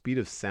idea, the speed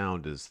of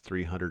sound is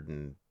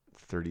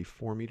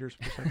 334 meters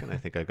per second. I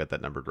think I got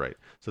that numbered right.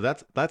 So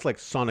that's like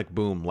sonic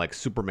boom, like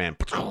Superman,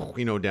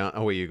 down,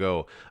 away you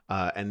go.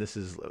 And this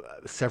is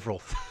several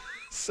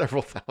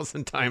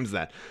thousand times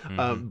that.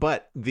 Mm-hmm.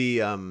 But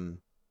the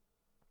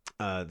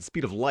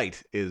speed of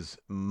light is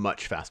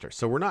much faster.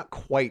 So we're not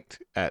quite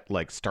at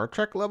like Star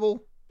Trek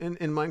level in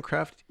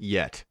Minecraft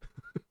yet.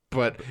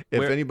 But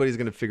if anybody's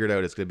going to figure it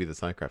out, it's going to be the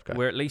Minecraft guy.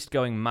 We're at least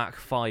going Mach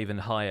 5 and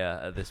higher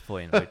at this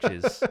point, which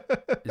is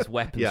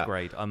weapons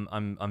grade.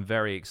 I'm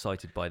very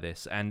excited by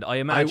this, and I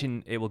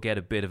imagine it will get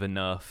a bit of a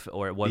nerf,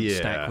 or it won't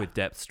stack with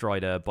Depth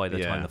Strider by the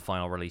time the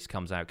final release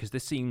comes out, because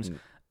this seems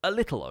a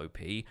little OP,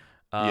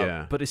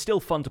 but it's still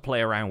fun to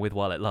play around with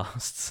while it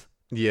lasts.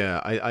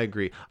 Yeah, I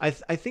agree. I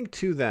think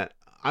too that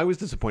I was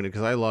disappointed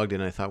because I logged in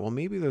and I thought, well,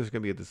 maybe there's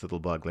going to be this little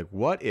bug. Like,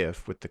 what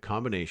if with the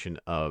combination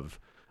of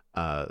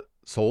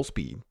soul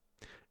speed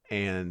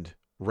and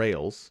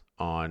rails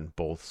on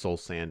both soul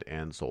sand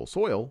and soul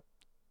soil,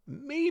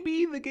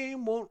 maybe the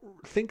game won't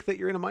think that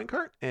you're in a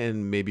minecart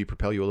and maybe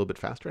propel you a little bit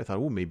faster. I thought,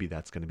 oh, maybe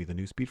that's going to be the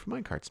new speed for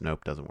minecarts.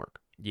 Nope, doesn't work.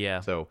 Yeah.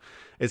 So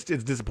it's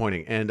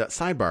disappointing. And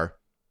sidebar,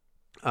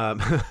 um,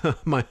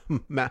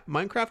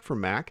 Minecraft for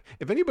Mac.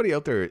 If anybody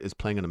out there is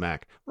playing on a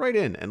Mac, write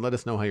in and let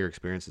us know how your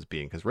experience is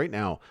being. Because right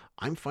now,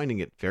 I'm finding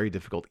it very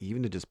difficult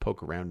even to just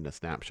poke around in a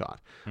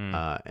snapshot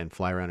and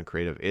fly around in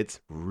creative.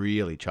 It's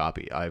really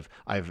choppy. I've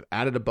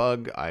added a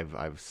bug.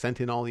 I've sent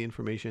in all the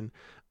information,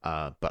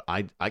 but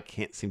I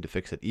can't seem to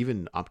fix it.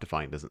 Even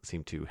Optifine doesn't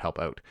seem to help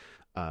out.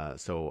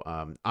 So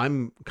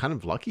I'm kind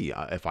of lucky.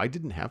 If I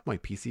didn't have my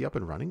PC up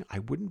and running, I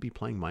wouldn't be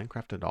playing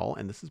Minecraft at all.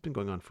 And this has been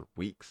going on for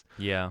weeks.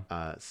 Yeah.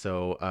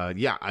 So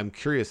I'm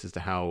curious as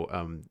to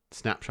how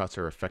snapshots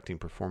are affecting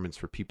performance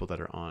for people that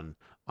are on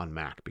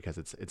Mac, because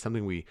it's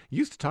something we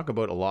used to talk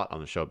about a lot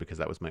on the show because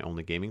that was my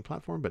only gaming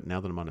platform. But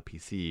now that I'm on a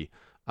PC,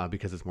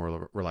 because it's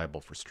more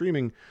reliable for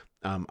streaming,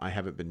 I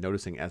haven't been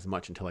noticing as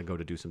much until I go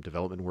to do some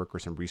development work or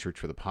some research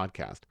for the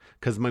podcast,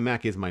 because my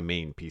Mac is my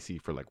main PC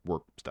for like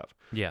work stuff,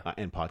 Yeah.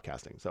 and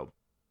podcasting. So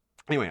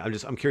anyway,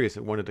 I'm curious.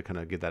 I wanted to kind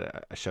of give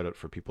that a shout out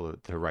for people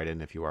to write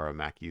in if you are a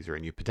Mac user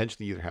and you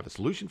potentially either have a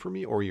solution for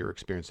me or you're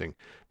experiencing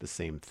the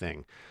same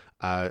thing.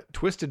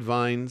 Twisted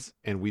vines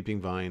and weeping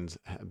vines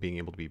being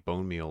able to be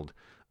bone mealed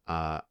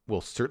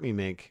will certainly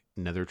make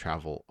nether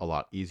travel a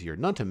lot easier.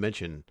 Not to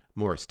mention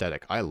more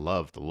aesthetic. I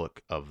love the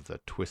look of the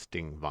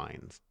twisting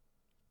vines.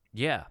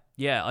 Yeah,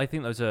 yeah, I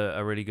think those are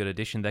a really good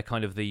addition. They're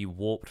kind of the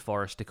warped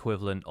forest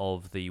equivalent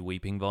of the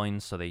weeping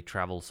vines, so they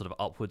travel sort of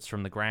upwards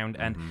from the ground,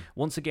 and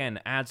once again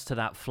adds to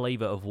that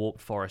flavor of warped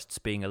forests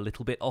being a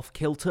little bit off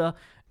kilter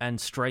and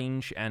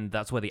strange, and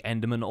that's where the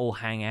Endermen all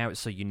hang out,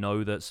 so you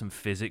know that some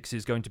physics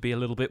is going to be a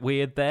little bit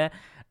weird there.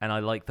 And I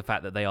like the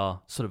fact that they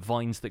are sort of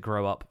vines that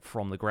grow up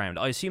from the ground.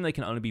 I assume they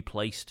can only be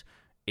placed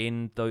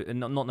in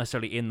not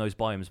necessarily in those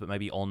biomes, but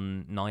maybe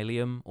on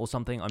Nylium or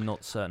something. I'm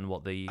not certain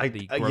what the growth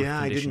conditions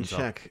I didn't are.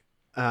 check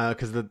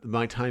because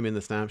my time in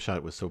the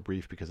snapshot was so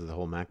brief because of the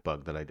whole Mac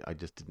bug that I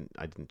just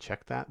didn't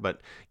check that.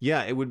 But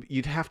yeah,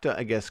 you'd have to,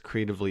 I guess,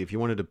 creatively, if you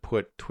wanted to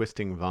put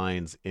twisting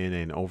vines in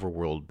an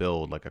overworld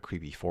build like a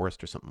creepy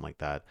forest or something like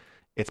that.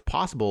 It's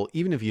possible,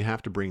 even if you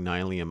have to bring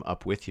Nylium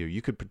up with you,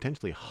 you could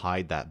potentially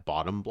hide that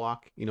bottom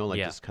block,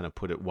 just kind of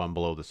put it one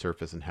below the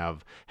surface and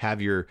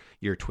have your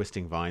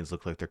twisting vines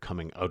look like they're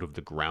coming out of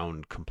the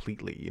ground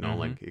completely,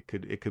 like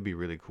it could be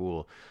really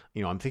cool.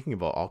 I'm thinking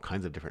about all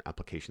kinds of different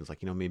applications,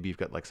 like, maybe you've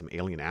got like some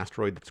alien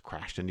asteroid that's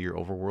crashed into your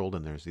overworld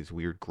and there's these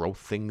weird growth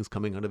things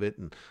coming out of it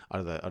and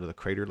out of the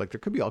crater. Like there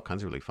could be all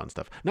kinds of really fun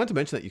stuff. Not to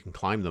mention that you can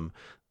climb them.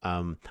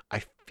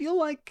 I feel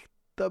like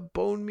the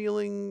bone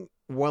mealing,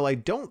 while I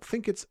don't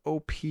think it's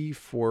OP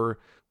for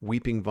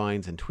weeping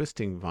vines and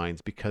twisting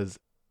vines, because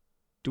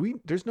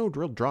there's no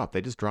real drop.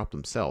 They just drop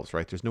themselves,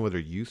 right? There's no other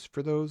use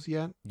for those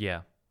yet.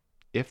 Yeah.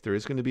 If there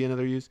is going to be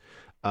another use.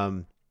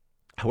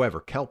 However,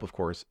 kelp, of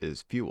course,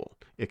 is fuel.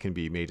 It can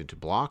be made into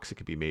blocks. It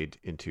could be made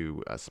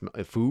into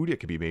food.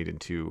 It could be made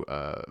into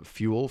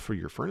fuel for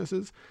your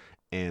furnaces.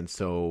 And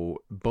so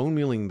bone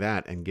mealing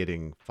that and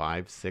getting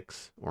 5,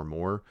 6 or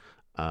more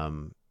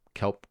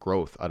kelp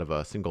growth out of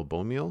a single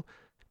bone meal,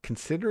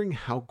 considering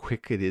how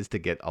quick it is to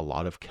get a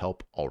lot of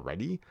kelp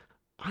already,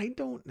 I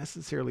don't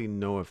necessarily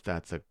know if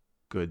that's a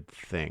good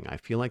thing. I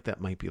feel like that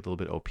might be a little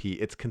bit OP.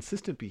 It's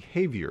consistent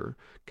behavior,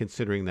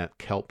 considering that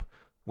kelp,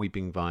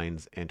 weeping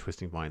vines, and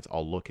twisting vines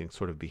all look and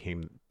sort of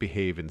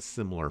behave in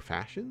similar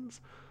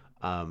fashions.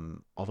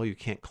 Although you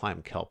can't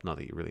climb kelp, not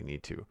that you really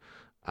need to.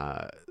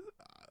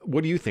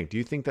 What do you think? Do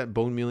you think that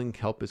bone mealing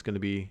kelp is going to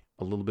be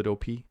a little bit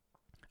OP?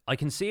 I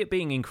can see it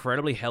being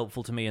incredibly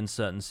helpful to me in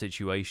certain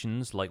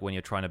situations, like when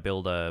you're trying to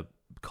build a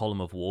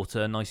column of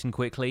water nice and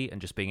quickly,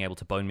 and just being able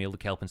to bone meal the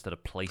kelp instead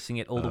of placing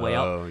it all the way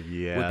up would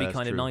be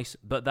kind of nice.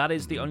 But that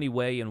is the only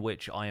way in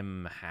which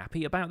I'm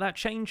happy about that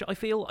change, I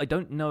feel. I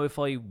don't know if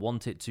I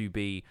want it to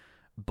be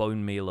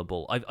bone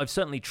mealable. I've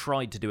certainly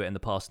tried to do it in the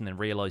past and then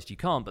realized you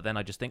can't, but then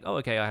I just think, oh,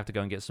 okay, I have to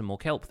go and get some more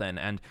kelp then.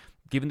 And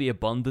given the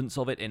abundance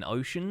of it in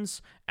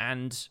oceans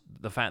and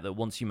the fact that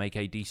once you make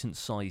a decent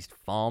sized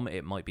farm,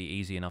 it might be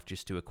easy enough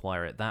just to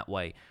acquire it that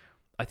way,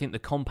 I think the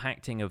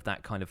compacting of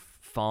that kind of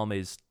farm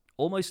is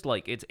almost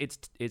like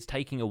it's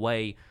taking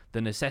away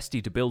the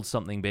necessity to build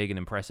something big and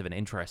impressive and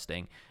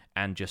interesting,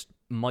 and just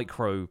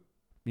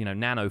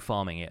nano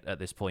farming it at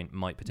this point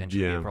might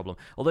potentially be a problem.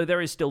 Although there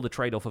is still the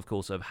trade-off, of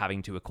course, of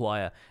having to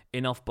acquire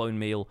enough bone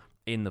meal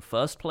in the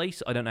first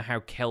place. I don't know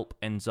how kelp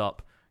ends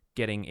up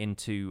getting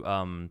into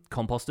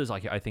composters.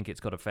 I think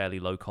it's got a fairly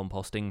low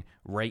composting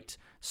rate,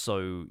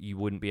 so you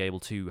wouldn't be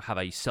able to have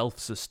a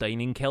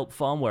self-sustaining kelp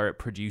farm where it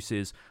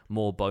produces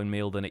more bone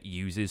meal than it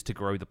uses to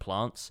grow the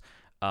plants.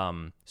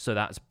 So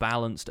that's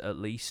balanced at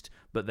least,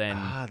 but then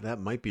that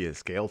might be a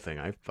scale thing.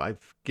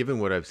 I've given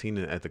what I've seen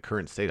at the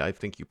current state, I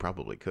think you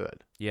probably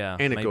could. Yeah,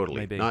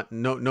 anecdotally, maybe.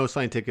 No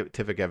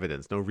scientific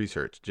evidence, no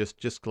research,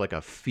 just like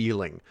a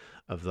feeling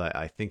of that.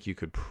 I think you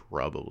could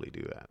probably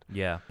do that.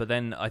 Yeah, but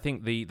then I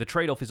think the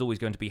trade-off is always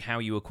going to be how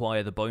you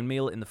acquire the bone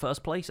meal in the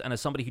first place. And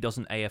as somebody who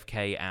doesn't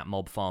AFK at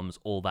mob farms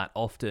all that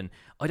often,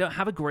 I don't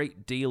have a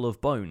great deal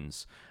of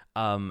bones.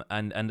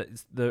 And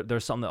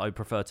there's some that I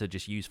prefer to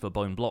just use for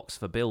bone blocks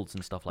for builds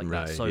and stuff like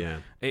that. Right, So yeah.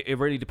 it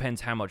really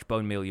depends how much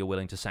bone meal you're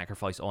willing to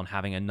sacrifice on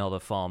having another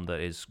farm that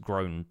is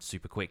grown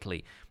super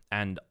quickly.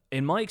 And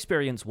in my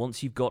experience,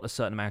 once you've got a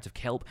certain amount of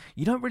kelp,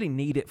 you don't really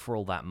need it for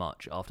all that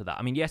much after that.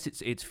 I mean, yes,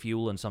 it's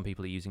fuel, and some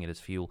people are using it as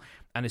fuel.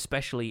 And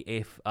especially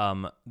if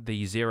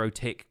the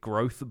zero-tick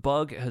growth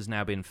bug has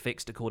now been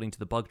fixed according to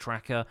the bug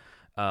tracker.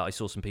 I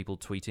saw some people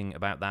tweeting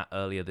about that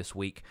earlier this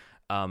week.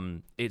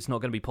 It's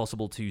not going to be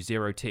possible to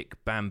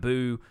zero-tick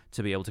bamboo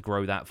to be able to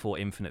grow that for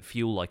infinite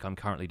fuel like I'm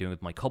currently doing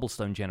with my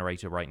cobblestone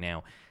generator right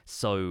now.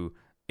 So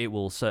it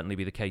will certainly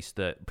be the case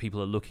that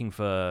people are looking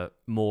for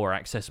more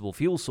accessible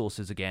fuel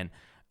sources again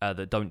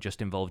that don't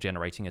just involve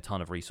generating a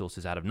ton of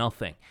resources out of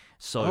nothing.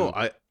 So,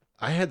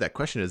 I had that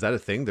question. Is that a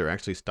thing? They're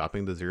actually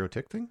stopping the zero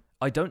tick thing?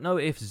 I don't know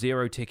if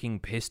zero-ticking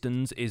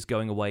pistons is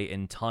going away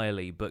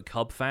entirely, but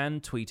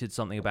Cubfan tweeted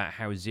something about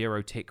how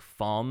zero-tick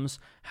farms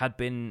had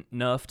been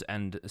nerfed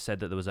and said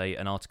that there was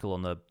an article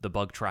on the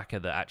bug tracker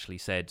that actually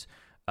said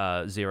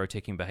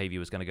zero-ticking behavior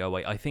was going to go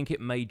away. I think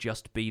it may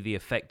just be the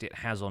effect it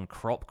has on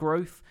crop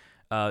growth,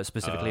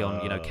 specifically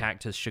on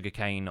cactus,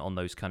 sugarcane, on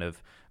those kind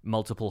of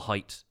multiple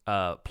height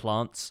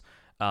plants.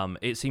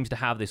 It seems to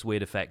have this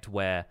weird effect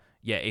where,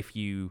 if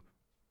you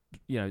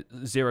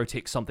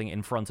zero-tick something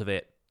in front of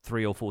it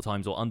 3 or 4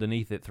 times or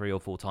underneath it 3 or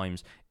 4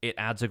 times, it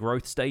adds a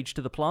growth stage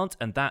to the plant,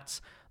 and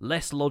that's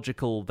less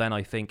logical than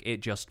I think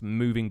it just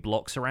moving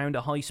blocks around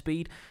at high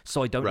speed.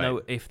 So I don't know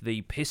if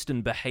the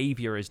piston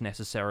behavior is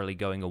necessarily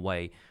going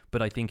away,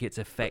 but I think its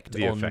effect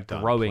on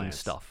growing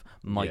stuff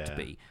might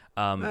be.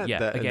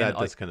 That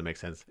does kind of make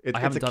sense. It's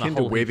akin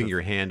to waving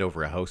your hand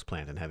over a house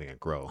plant and having it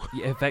grow.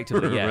 Yeah,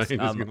 effectively, yes.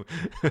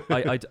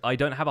 Right? I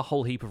don't have a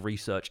whole heap of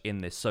research in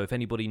this, so if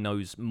anybody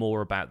knows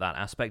more about that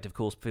aspect, of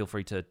course, feel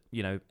free to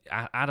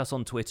add us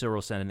on Twitter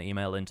or send an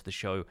email into the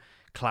show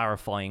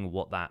clarifying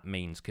what that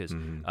means, because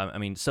I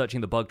mean, searching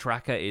the bug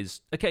tracker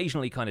is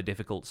occasionally kind of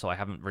difficult, so I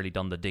haven't really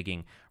done the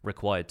digging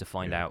required to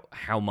find out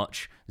how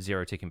much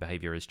zero-ticking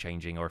behavior is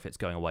changing or if it's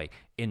going away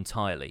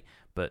entirely.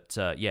 But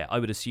I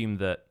would assume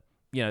that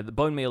the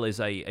bone meal is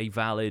a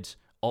valid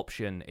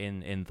option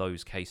in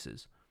those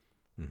cases.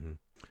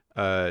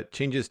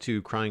 Changes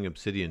to crying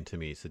obsidian to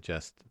me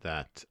suggest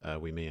that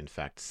we may in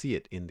fact see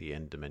it in the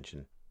end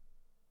dimension.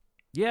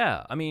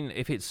 Yeah, I mean,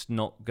 if it's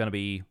not going to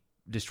be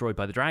destroyed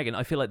by the dragon,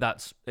 I feel like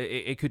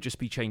it could just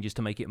be changes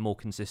to make it more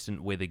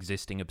consistent with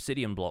existing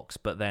obsidian blocks.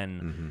 But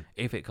then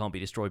if it can't be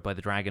destroyed by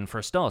the dragon, for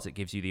a start, it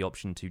gives you the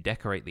option to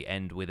decorate the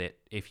end with it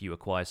if you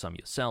acquire some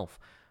yourself.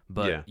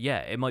 But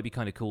it might be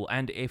kind of cool.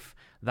 And if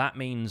that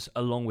means,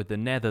 along with the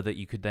nether, that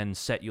you could then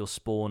set your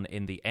spawn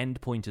in the end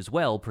point as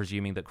well,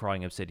 presuming that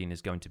crying obsidian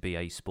is going to be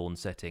a spawn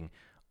setting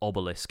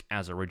obelisk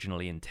as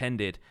originally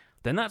intended,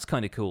 then that's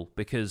kind of cool,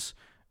 because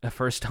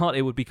for a start,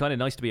 it would be kind of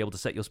nice to be able to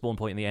set your spawn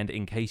point in the end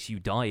in case you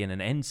die in an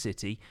end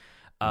city.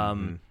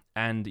 And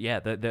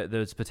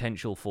there's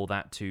potential for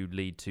that to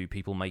lead to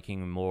people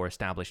making more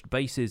established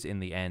bases in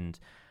the end.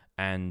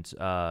 And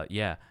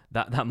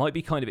that might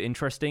be kind of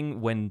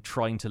interesting when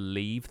trying to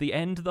leave the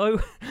end, though.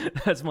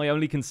 That's my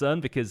only concern,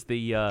 because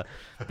the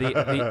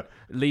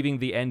leaving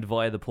the end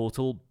via the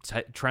portal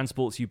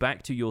transports you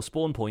back to your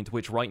spawn point,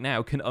 which right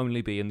now can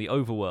only be in the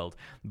overworld.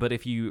 But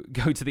if you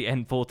go to the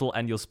end portal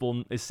and your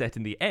spawn is set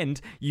in the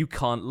end, you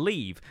can't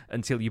leave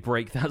until you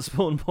break that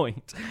spawn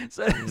point.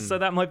 So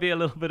that might be a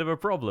little bit of a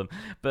problem.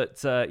 But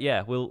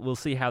we'll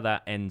see how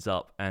that ends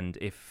up. And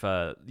if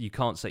you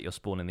can't set your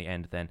spawn in the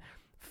end, then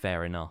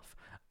fair enough.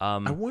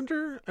 I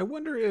wonder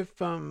if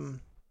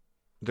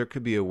there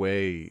could be a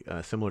way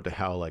similar to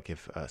how, like,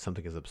 if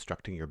something is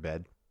obstructing your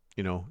bed,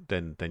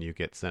 then you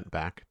get sent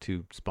back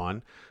to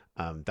spawn.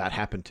 That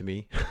happened to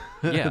me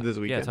this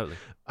weekend. Yeah, totally.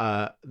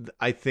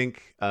 I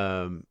think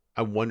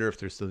I wonder if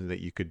there's something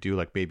that you could do,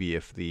 like maybe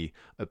if the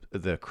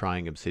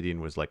crying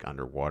obsidian was like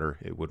underwater,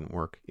 it wouldn't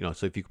work.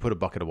 So if you could put a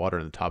bucket of water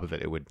on the top of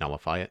it, it would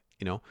nullify it.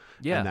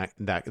 Yeah.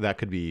 And that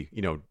could be,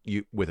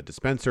 you with a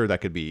dispenser,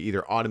 that could be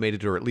either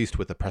automated or at least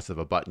with the press of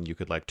a button, you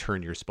could like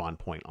turn your spawn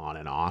point on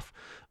and off.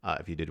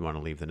 If you did want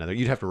to leave the nether,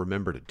 you'd have to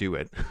remember to do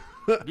it.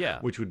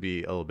 Which would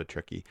be a little bit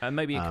tricky. And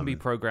maybe it can be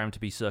programmed to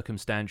be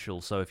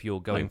circumstantial. So if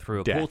you're going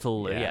through a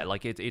portal,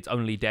 like it's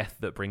only death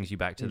that brings you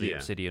back to the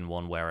obsidian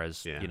one,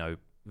 whereas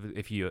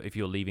if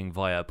you're leaving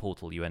via a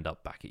portal, you end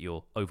up back at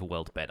your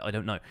overworld bed. I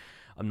don't know.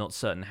 I'm not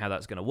certain how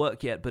that's going to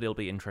work yet, but it'll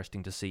be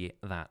interesting to see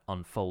that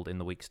unfold in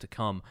the weeks to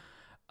come.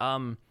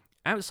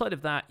 Outside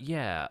of that,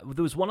 there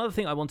was one other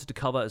thing I wanted to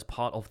cover as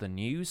part of the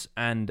news,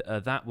 and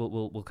that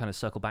we'll kind of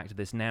circle back to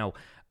this now.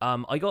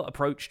 I got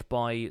approached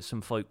by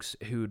some folks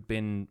who'd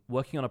been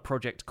working on a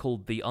project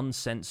called the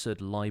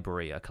Uncensored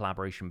Library, a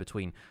collaboration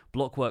between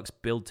Blockworks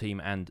Build Team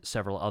and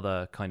several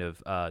other kind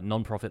of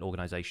non-profit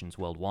organizations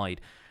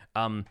worldwide.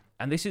 And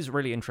this is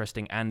really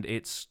interesting, and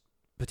it's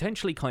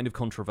potentially kind of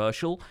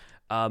controversial,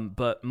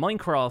 but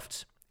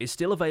Minecraft is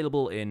still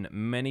available in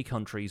many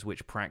countries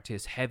which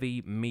practice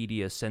heavy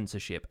media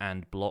censorship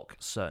and block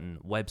certain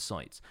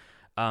websites.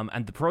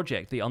 And the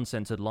project, the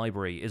Uncensored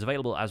Library, is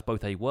available as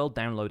both a world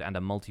download and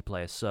a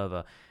multiplayer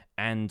server.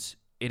 And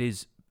it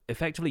is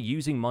effectively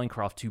using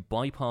Minecraft to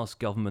bypass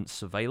government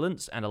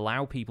surveillance and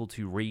allow people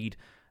to read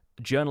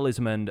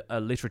journalism and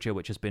literature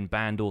which has been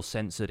banned or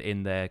censored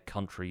in their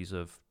countries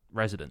of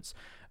residence.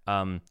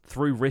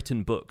 Through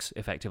written books,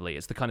 effectively.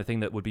 It's the kind of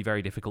thing that would be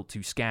very difficult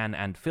to scan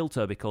and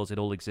filter because it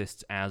all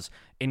exists as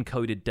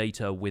encoded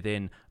data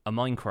within a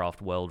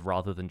Minecraft world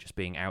rather than just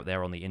being out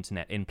there on the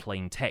internet in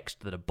plain text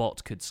that a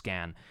bot could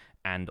scan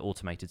and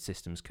automated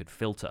systems could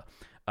filter.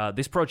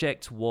 This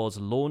project was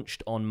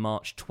launched on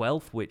March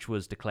 12th, which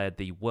was declared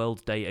the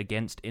World Day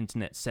Against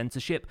Internet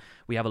Censorship.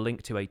 We have a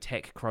link to a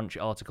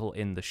TechCrunch article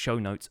in the show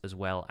notes as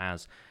well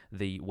as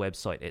the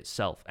website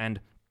itself. And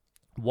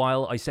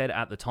while I said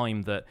at the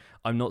time that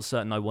I'm not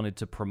certain I wanted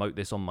to promote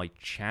this on my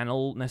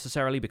channel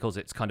necessarily because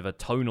it's kind of a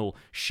tonal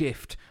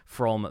shift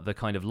from the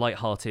kind of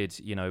lighthearted,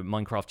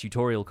 Minecraft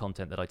tutorial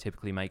content that I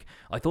typically make,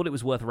 I thought it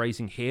was worth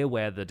raising here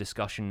where the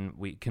discussion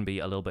can be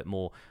a little bit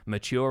more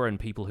mature and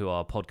people who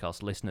are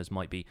podcast listeners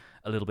might be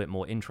a little bit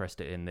more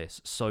interested in this.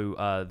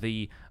 So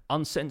the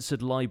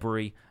Uncensored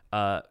Library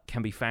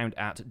can be found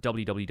at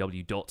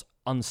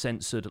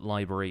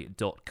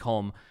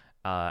www.uncensoredlibrary.com.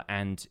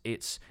 And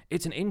it's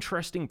an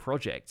interesting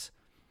project.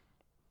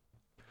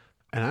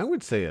 And I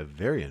would say a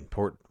very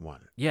important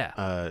one.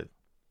 Yeah.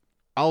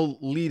 I'll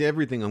lead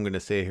everything I'm going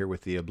to say here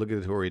with the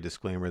obligatory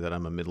disclaimer that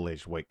I'm a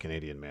middle-aged white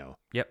Canadian male.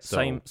 Yep,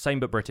 so, same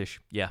but British.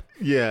 Yeah.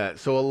 Yeah,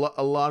 so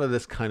a lot of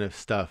this kind of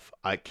stuff,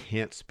 I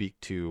can't speak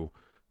to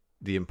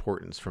the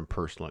importance from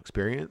personal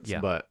experience.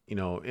 Yeah. But,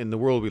 in the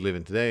world we live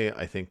in today,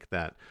 I think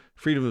that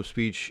freedom of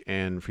speech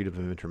and freedom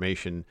of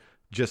information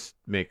just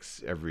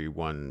makes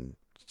everyone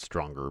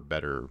stronger,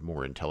 better,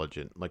 more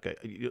intelligent.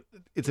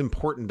 It's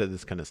important that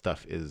this kind of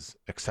stuff is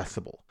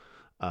accessible,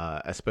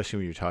 especially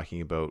when you're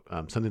talking about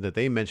something that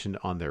they mentioned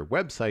on their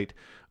website.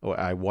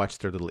 I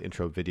watched their little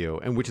intro video,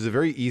 and which is a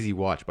very easy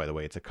watch, by the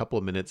way. It's a couple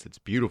of minutes. It's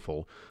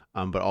beautiful,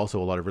 but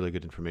also a lot of really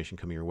good information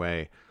coming your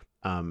way.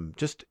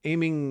 Just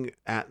aiming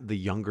at the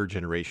younger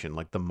generation,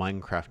 like the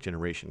Minecraft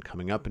generation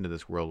coming up into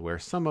this world where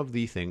some of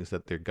the things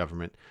that their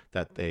government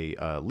that they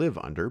live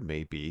under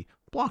may be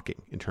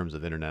blocking in terms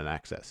of internet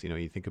access.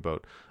 You think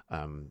about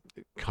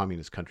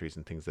communist countries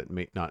and things that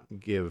may not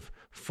give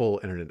full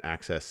internet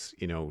access,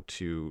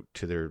 to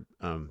their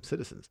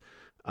citizens.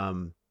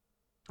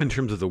 In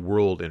terms of the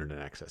world internet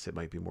access, it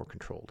might be more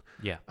controlled.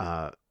 Yeah.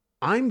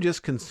 I'm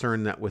just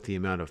concerned that with the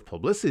amount of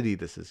publicity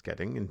this is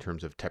getting in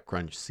terms of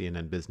TechCrunch,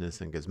 CNN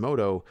Business, and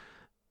Gizmodo,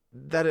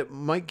 that it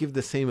might give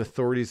the same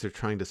authorities they're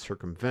trying to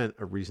circumvent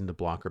a reason to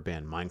block or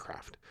ban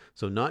Minecraft.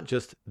 So not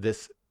just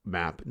this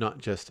map, not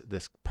just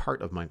this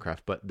part of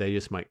Minecraft, but they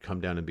just might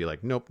come down and be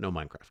like, nope, no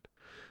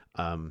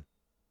Minecraft.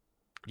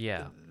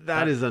 Yeah.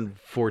 That is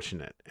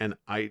unfortunate.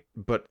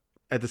 But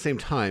at the same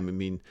time, I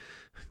mean,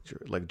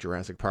 like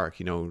Jurassic Park,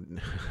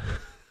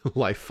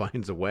 life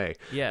finds a way.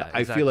 Yeah,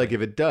 I feel like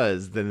if it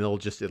does, then it'll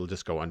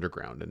just go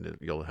underground and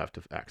you'll have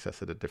to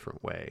access it a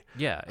different way.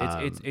 Yeah,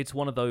 it's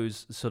one of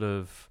those sort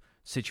of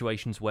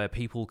situations where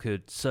people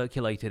could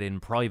circulate it in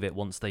private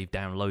once they've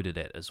downloaded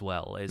it as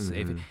well.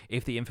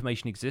 If the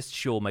information exists,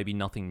 sure, maybe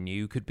nothing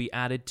new could be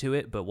added to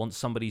it, but once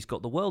somebody's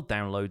got the world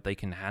download, they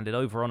can hand it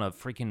over on a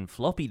freaking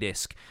floppy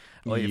disk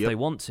if they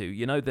want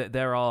to.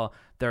 There are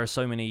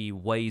so many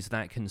ways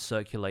that can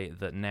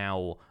circulate that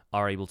now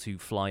are able to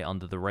fly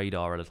under the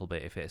radar a little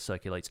bit if it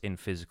circulates in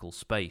physical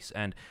space.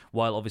 And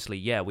while obviously,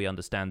 we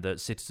understand that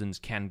citizens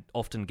can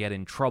often get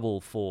in trouble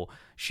for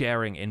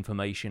sharing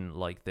information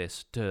like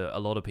this, to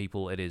a lot of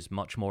people it is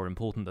much more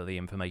important that the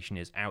information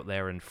is out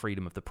there and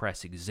freedom of the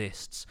press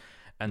exists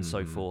and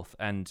so forth.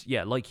 And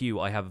like you,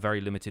 I have very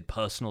limited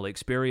personal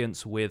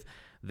experience with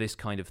this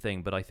kind of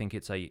thing, but I think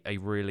it's a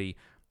really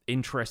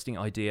interesting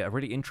idea, a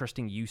really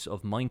interesting use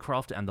of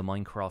Minecraft and the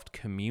Minecraft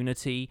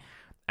community.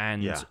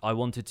 And I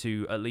wanted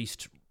to at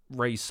least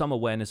raise some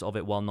awareness of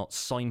it while not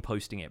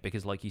signposting it,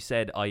 because like you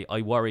said,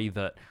 I worry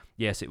that,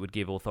 yes, it would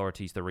give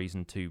authorities the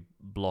reason to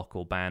block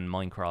or ban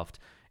Minecraft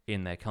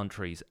in their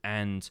countries.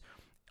 And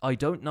I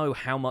don't know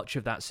how much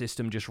of that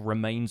system just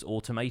remains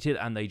automated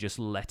and they just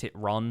let it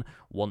run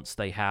once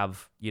they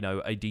have,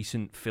 a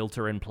decent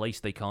filter in place.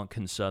 They can't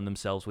concern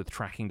themselves with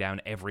tracking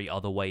down every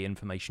other way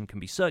information can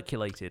be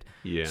circulated.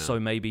 Yeah. So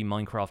maybe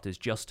Minecraft is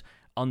just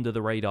under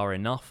the radar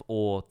enough,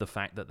 or the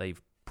fact that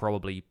they've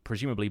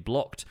presumably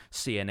blocked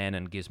CNN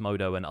and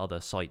Gizmodo and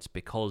other sites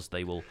because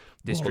they will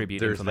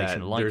distribute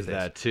information like this.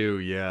 There's that too,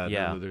 yeah.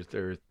 Yeah.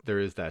 There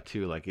is that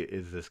too. Like,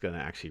 is this going to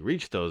actually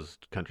reach those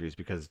countries?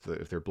 Because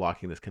if they're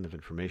blocking this kind of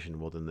information,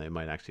 well, then they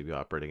might actually be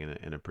operating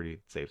in a pretty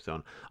safe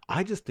zone.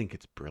 I just think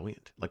it's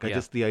brilliant. Like,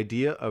 the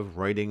idea of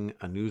writing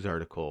a news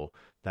article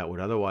that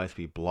would otherwise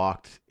be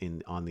blocked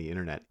on the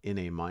internet in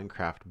a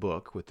Minecraft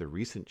book with the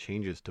recent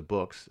changes to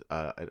books.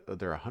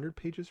 They're 100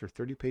 pages or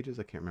 30 pages.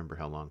 I can't remember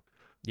how long.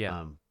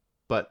 Yeah.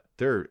 But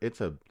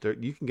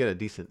you can get a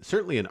decent,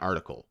 certainly an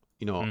article,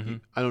 I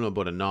don't know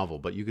about a novel,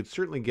 but you could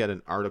certainly get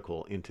an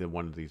article into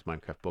one of these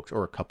Minecraft books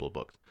or a couple of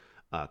books,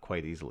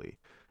 quite easily.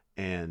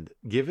 And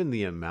given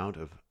the amount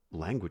of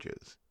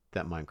languages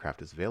that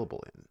Minecraft is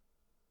available in,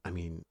 I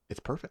mean,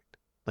 it's perfect.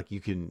 Like, you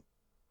can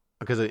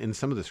because in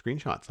some of the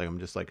screenshots, like I'm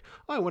just like,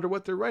 oh, I wonder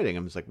what they're writing.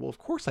 I'm just like, well, of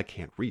course I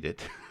can't read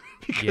it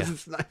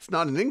because Yeah. it's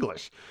not in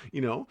English,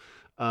 you know.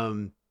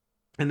 Um,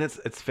 and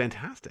it's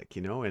fantastic,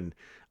 you know. And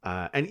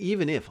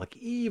even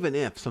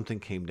if something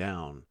came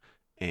down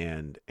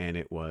and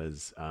it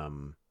was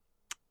and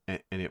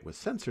it was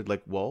censored,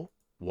 like, well,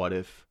 what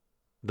if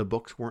the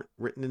books weren't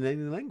written in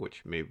any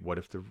language? Maybe what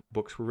if the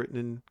books were written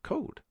in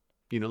code?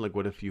 You know, like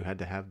what if you had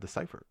to have the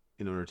cipher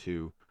in order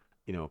to,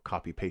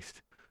 copy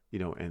paste,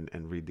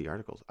 and read the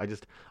articles? I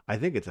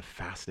think it's a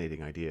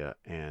fascinating idea,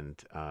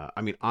 and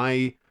I mean,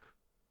 I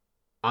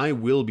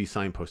will be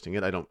signposting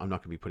it. I'm not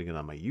going to be putting it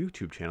on my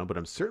YouTube channel, but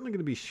I'm certainly going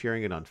to be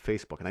sharing it on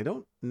Facebook. And I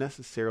don't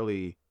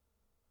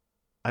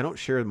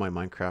share my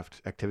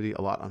Minecraft activity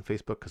a lot on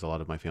Facebook because a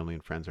lot of my family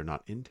and friends are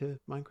not into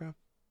Minecraft.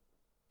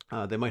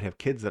 They might have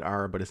kids that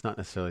are, but it's not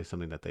necessarily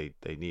something that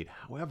they need.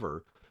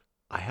 However,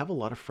 I have a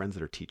lot of friends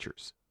that are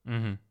teachers,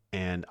 Mm-hmm.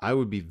 and I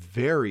would be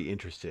very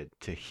interested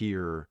to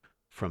hear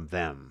from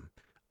them,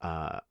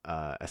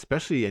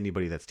 especially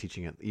anybody that's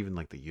teaching at even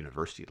like the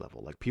university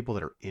level, like people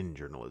that are in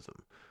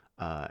journalism,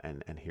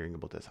 and hearing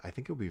about this. I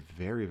think it would be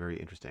very, very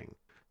interesting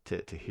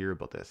to hear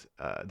about this,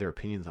 their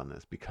opinions on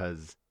this,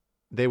 because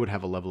they would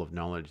have a level of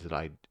knowledge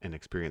and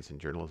experience in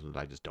journalism that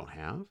I just don't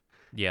have.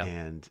 Yeah.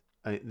 And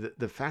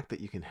the fact that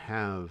you can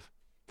have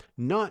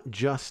not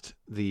just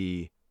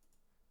the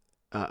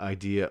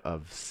idea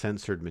of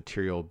censored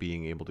material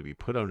being able to be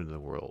put out into the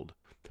world,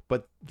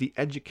 but the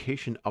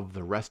education of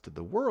the rest of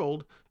the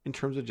world in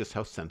terms of just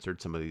how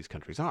censored some of these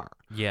countries are.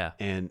 Yeah.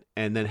 And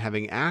then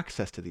having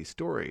access to these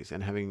stories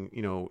and having,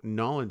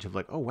 knowledge of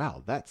like, oh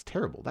wow, that's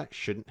terrible. That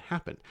shouldn't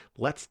happen.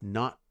 Let's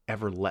not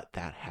ever let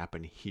that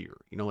happen here.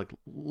 Like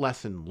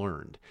lesson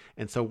learned.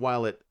 And so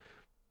while it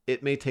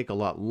may take a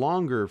lot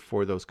longer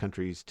for those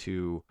countries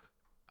to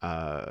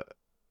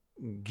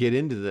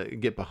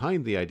get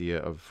behind the idea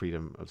of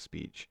freedom of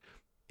speech,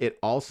 it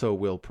also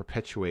will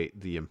perpetuate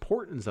the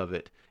importance of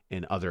it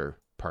in other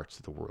parts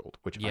of the world,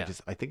 which Yeah.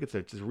 I think it's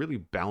a just really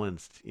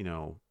balanced,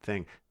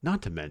 thing.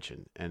 Not to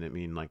mention, and I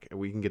mean, like,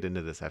 we can get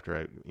into this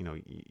after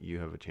you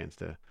have a chance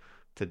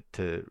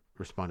to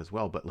respond as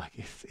well, but like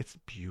it's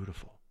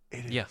beautiful.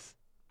 It is. Yeah.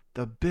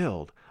 The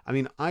build. I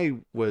mean, I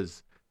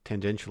was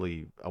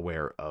tangentially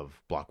aware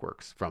of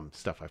Blockworks from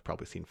stuff I've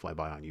probably seen fly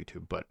by on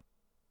YouTube, but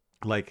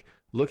like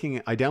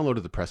I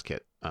downloaded the press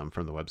kit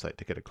from the website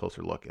to get a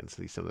closer look and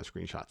see some of the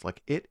screenshots.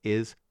 Like, it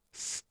is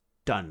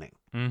stunning.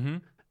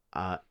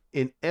 Mm-hmm.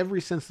 In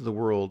every sense of the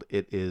word,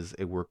 it is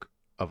a work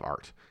of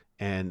art.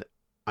 And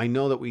I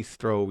know that we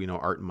throw,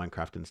 art and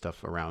Minecraft and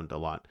stuff around a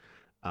lot.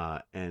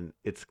 And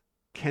it's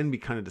can be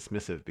kind of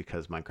dismissive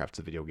because Minecraft's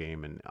a video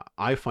game, and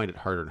I find it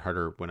harder and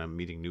harder when I'm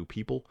meeting new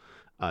people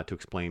to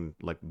explain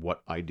like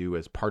what I do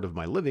as part of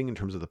my living in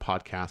terms of the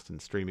podcast and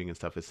streaming and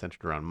stuff is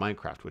centered around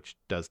Minecraft, which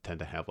does tend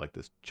to have like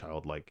this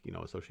childlike,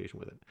 association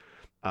with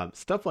it.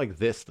 Stuff like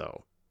this,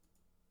 though,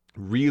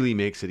 really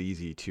makes it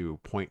easy to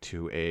point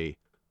to a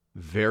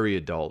very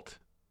adult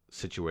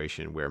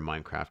situation where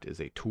Minecraft is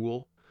a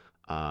tool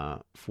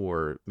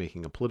for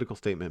making a political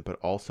statement, but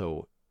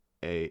also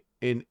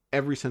in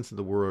every sense of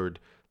the word,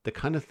 the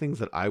kind of things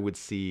that I would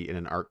see in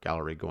an art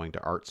gallery going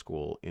to art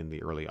school in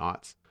the early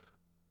aughts.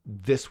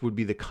 This would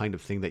be the kind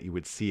of thing that you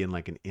would see in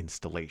like an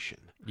installation.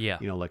 Yeah.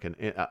 Like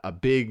a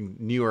big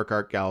New York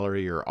art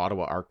gallery or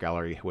Ottawa art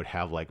gallery would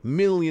have like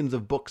millions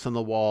of books on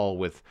the wall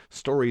with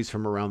stories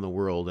from around the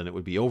world, and it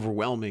would be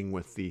overwhelming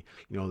with the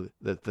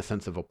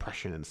sense of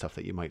oppression and stuff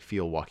that you might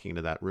feel walking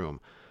into that room.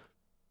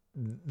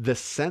 The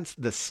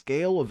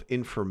scale of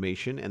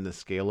information and the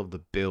scale of the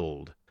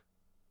build,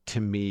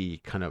 to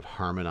me, kind of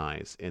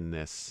harmonize in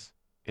this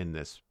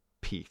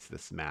piece,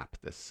 this map,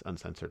 this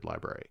uncensored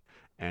library.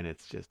 And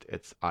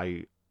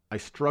I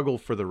struggle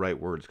for the right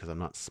words because I'm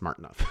not smart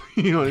enough.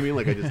 You know what I mean?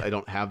 Like, I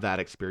don't have that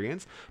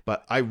experience,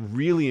 but I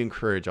really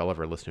encourage all of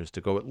our listeners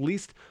to go at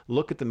least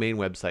look at the main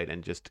website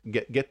and just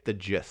get the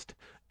gist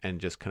and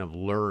just kind of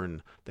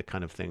learn the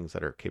kind of things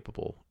that are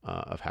capable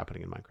of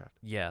happening in Minecraft.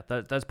 Yeah,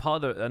 that's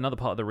another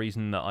part of the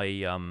reason that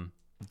I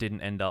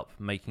didn't end up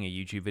making a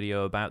YouTube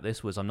video about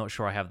this was I'm not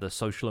sure I have the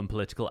social and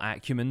political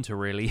acumen to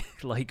really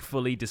like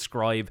fully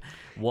describe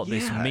what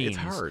this means. It's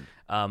hard.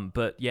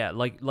 But yeah,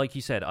 like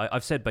you said,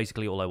 I've said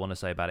basically all I want to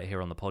say about it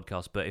here on the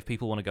podcast. But if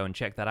people want to go and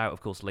check that out,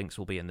 of course, links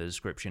will be in the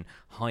description.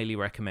 Highly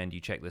recommend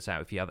you check this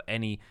out. If you have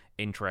any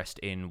interest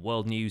in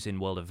world news, in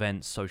world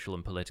events, social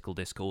and political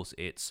discourse,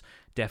 it's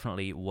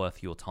definitely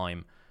worth your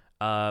time.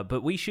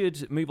 But we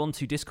should move on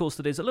to discourse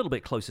that is a little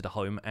bit closer to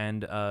home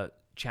and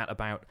chat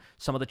about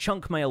some of the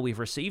chunk mail we've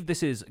received.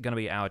 This is going to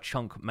be our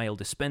chunk mail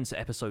dispenser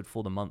episode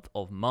for the month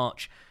of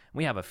March.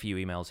 We have a few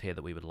emails here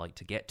that we would like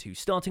to get to,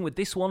 starting with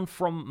this one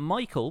from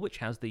Michael, which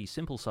has the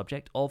simple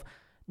subject of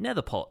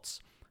nether pots.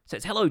 It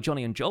says, hello,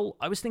 Johnny and Joel.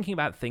 I was thinking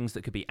about things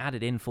that could be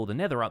added in for the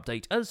nether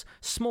update as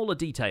smaller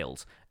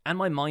details, and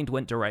my mind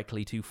went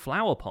directly to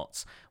flower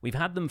pots. We've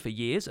had them for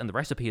years, and the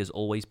recipe has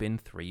always been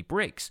 3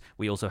 bricks.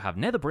 We also have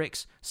nether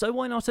bricks, so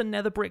why not a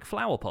nether brick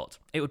flower pot?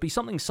 It would be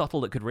something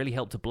subtle that could really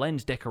help to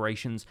blend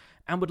decorations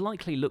and would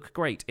likely look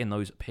great in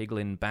those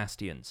piglin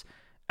bastions.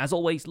 As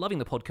always, loving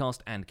the podcast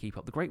and keep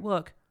up the great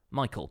work,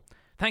 Michael.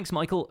 Thanks,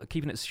 Michael,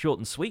 keeping it short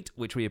and sweet,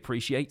 which we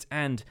appreciate.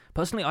 And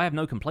personally, I have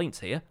no complaints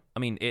here. I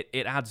mean,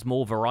 it adds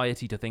more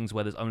variety to things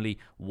where there's only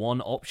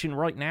one option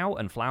right now,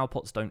 and flower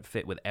pots don't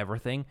fit with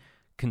everything,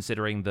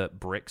 considering that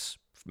bricks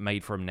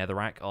made from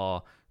netherrack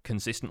are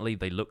consistently,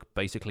 they look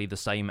basically the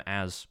same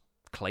as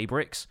clay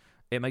bricks.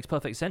 It makes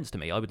perfect sense to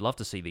me. I would love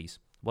to see these.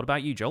 What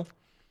about you, Joel?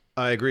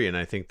 I agree, and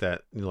I think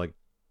that like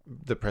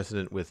the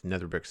precedent with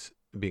nether bricks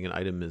being an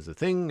item is a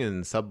thing,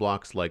 and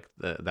subblocks like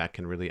that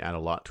can really add a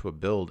lot to a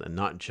build, and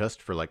not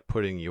just for like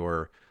putting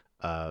your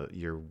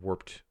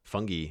warped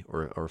fungi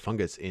or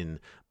fungus in,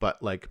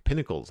 but like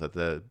pinnacles at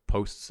the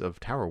posts of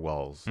tower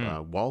walls,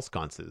 wall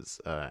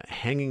sconces,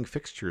 hanging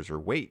fixtures or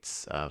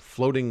weights,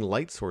 floating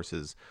light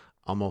sources,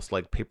 almost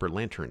like paper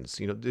lanterns.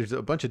 There's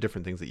a bunch of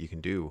different things that you can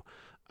do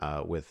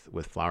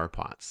with flower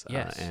pots.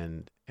 Yes.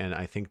 And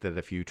I think that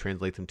if you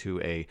translate them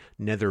to a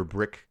nether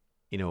brick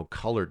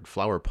colored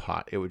flower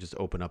pot, it would just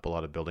open up a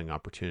lot of building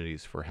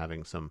opportunities for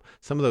having some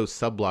of those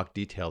sub-block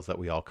details that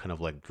we all kind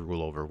of like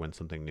drool over when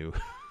something new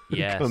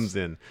comes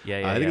in.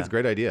 I think it's a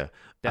great idea.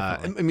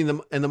 Definitely. I mean,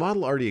 the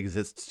model already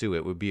exists too.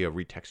 It would be a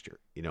retexture,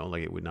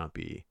 like it would not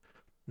be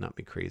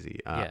crazy.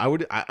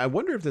 I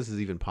wonder if this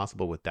is even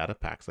possible with data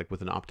packs, like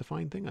with an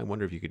Optifine thing. I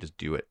wonder if you could just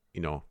do it,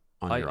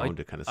 on your own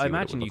to kind of see I what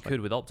imagine it would you look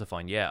could with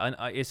Optifine, yeah. And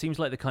it seems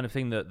like the kind of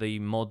thing that the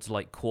mods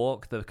like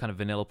Quark, the kind of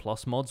Vanilla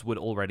Plus mods, would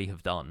already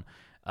have done.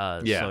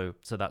 So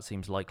that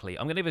seems likely.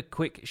 I'm going to give a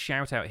quick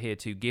shout out here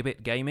to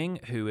Gibbet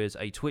Gaming, who is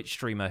a Twitch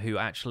streamer who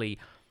actually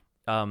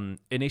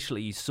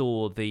initially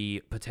saw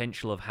the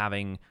potential of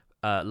having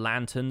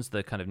lanterns,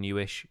 the kind of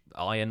newish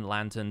iron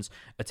lanterns,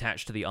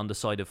 attached to the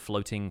underside of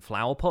floating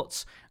flower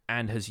pots,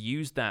 and has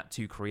used that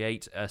to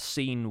create a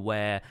scene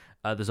where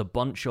there's a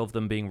bunch of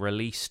them being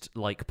released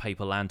like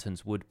paper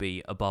lanterns would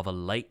be above a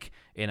lake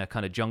in a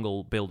kind of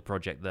jungle build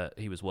project that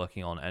he was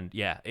working on. And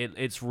yeah,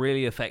 it's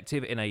really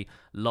effective in a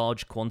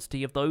large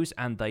quantity of those,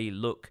 and they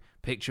look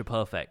picture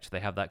perfect. They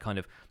have that kind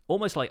of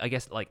almost like, I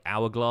guess, like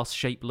hourglass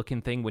shape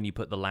looking thing when you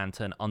put the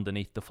lantern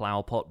underneath the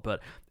flower pot, but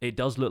it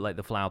does look like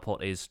the flower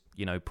pot is,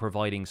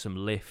 providing some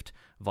lift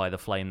via the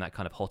flame, that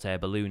kind of hot air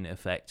balloon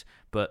effect.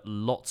 But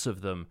lots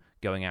of them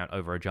going out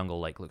over a jungle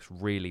lake looks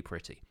really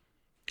pretty.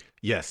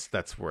 Yes,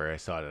 that's where I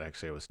saw it.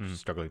 Actually, I was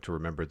struggling to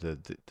remember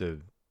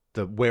the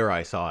where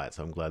I saw it.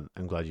 So I'm glad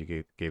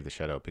you gave the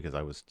shout out, because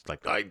I was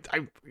like, I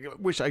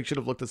wish I should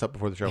have looked this up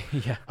before the show.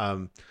 Yeah.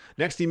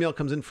 Next email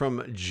comes in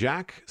from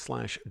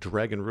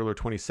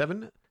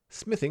Jack/DragonRuler27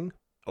 Smithing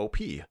OP.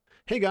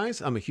 Hey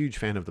guys, I'm a huge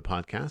fan of the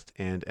podcast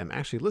and am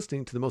actually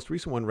listening to the most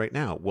recent one right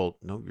now. Well,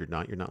 no, you're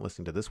not. You're not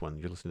listening to this one.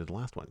 You're listening to the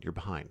last one. You're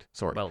behind.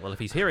 Sorry. Well, if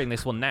he's hearing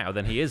this one now,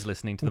 then he is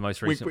listening to the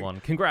most recent one.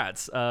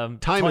 Congrats. Time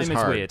is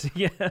hard. Weird.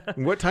 Yeah.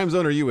 What time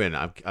zone are you in?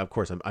 Of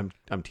course, I'm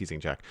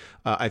teasing Jack.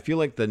 I feel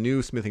like the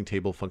new smithing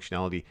table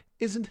functionality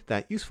isn't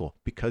that useful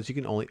because you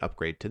can only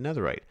upgrade to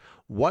netherite.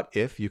 What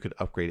if you could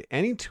upgrade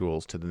any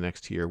tools to the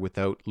next tier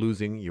without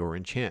losing your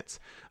enchants?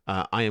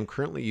 I am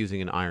currently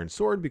using an iron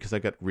sword because I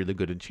got really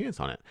good enchants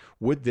on it.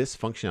 Would this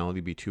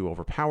functionality be too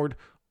overpowered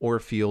or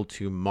feel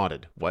too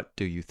modded? What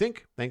do you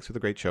think? Thanks for the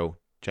great show,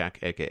 Jack,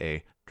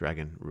 aka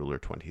Dragon Ruler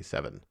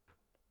 27.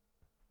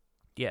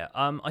 Yeah,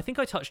 I think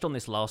I touched on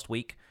this last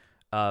week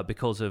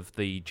because of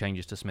the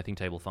changes to smithing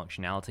table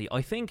functionality.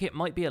 I think it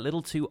might be a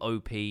little too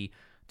OP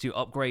to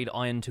upgrade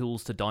iron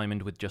tools to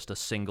diamond with just a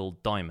single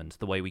diamond,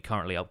 the way we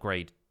currently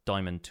upgrade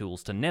diamond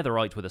tools to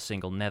netherite with a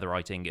single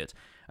netherite ingot.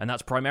 And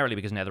that's primarily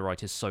because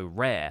netherite is so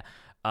rare.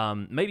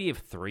 Maybe if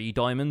 3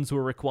 diamonds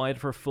were required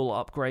for a full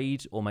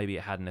upgrade, or maybe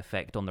it had an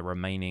effect on the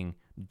remaining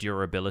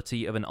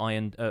durability of an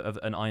iron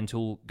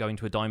tool going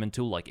to a diamond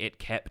tool, like it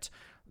kept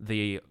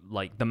the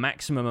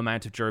maximum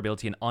amount of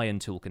durability an iron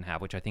tool can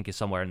have, which I think is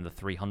somewhere in the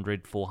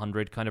 300,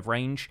 400 kind of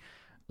range.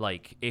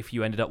 Like, if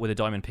you ended up with a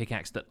diamond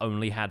pickaxe that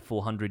only had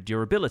 400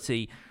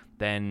 durability,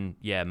 then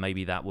yeah,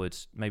 maybe that would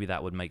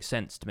make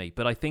sense to me.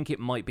 But I think it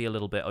might be a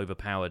little bit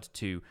overpowered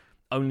to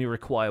only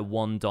require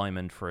 1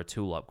 diamond for a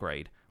tool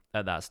upgrade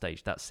at that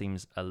stage. That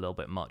seems a little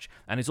bit much.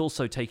 And it's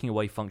also taking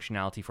away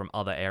functionality from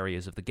other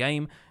areas of the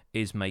game,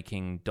 is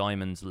making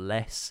diamonds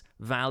less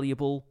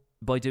valuable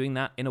by doing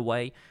that in a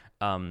way.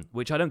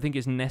 Which I don't think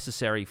is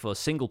necessary for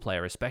single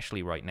player,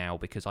 especially right now,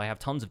 because I have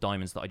tons of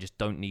diamonds that I just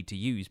don't need to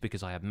use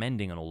because I have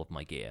mending on all of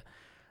my gear.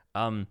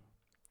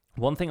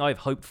 One thing I've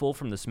hoped for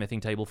from the smithing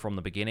table from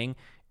the beginning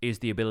is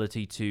the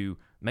ability to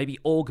maybe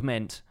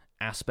augment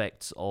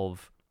aspects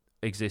of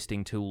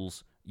existing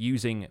tools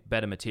using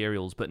better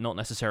materials, but not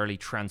necessarily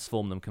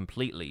transform them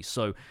completely.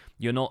 So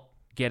you're not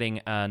getting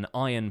an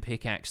iron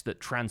pickaxe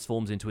that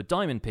transforms into a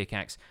diamond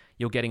pickaxe.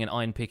 You're getting an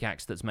iron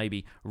pickaxe that's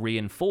maybe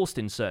reinforced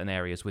in certain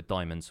areas with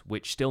diamonds,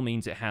 which still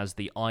means it has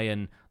the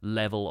iron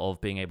level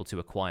of being able to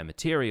acquire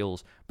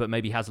materials, but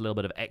maybe has a little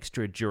bit of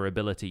extra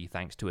durability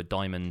thanks to a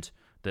diamond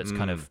that's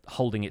kind of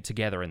holding it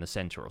together in the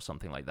center or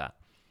something like that.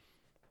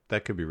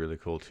 That could be really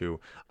cool too.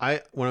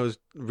 When I was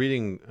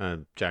reading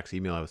Jack's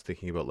email, I was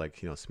thinking about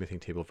smithing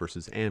table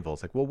versus anvil.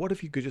 It's like, well, what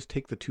if you could just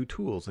take the 2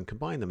 tools and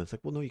combine them? It's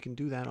like, well, no, you can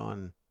do that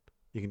on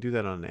You can do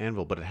that on an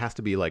anvil, but it has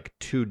to be like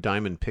 2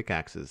 diamond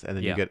pickaxes, and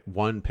then you Yeah. get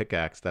one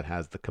pickaxe that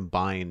has the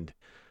combined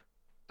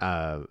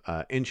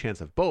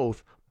enchants of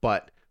both,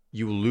 but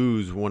you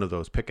lose one of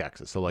those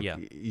pickaxes. So like Yeah.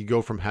 you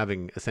go from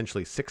having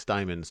essentially 6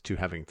 diamonds to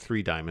having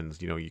 3 diamonds.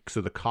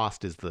 So the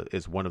cost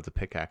is one of the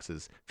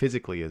pickaxes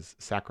physically is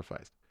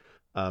sacrificed.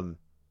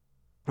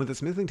 With the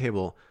smithing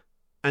table,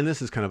 and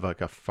this is kind of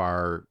like a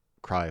far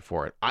cry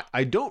for it.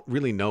 I don't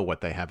really know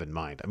what they have in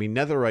mind. I mean,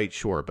 netherite,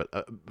 sure, but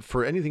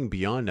for anything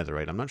beyond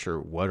netherite, I'm not sure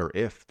what or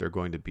if they're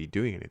going to be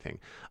doing anything.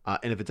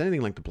 And if it's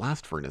anything like the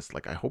blast furnace,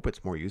 like I hope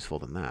it's more useful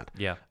than that.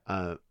 Yeah.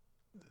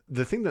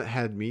 The thing that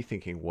had me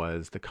thinking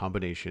was the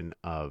combination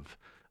of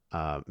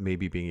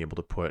maybe being able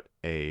to put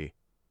a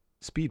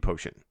speed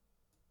potion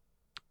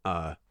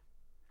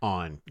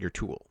on your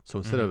tool. So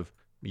instead of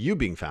you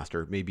being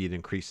faster, maybe it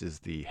increases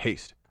the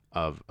haste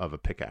of a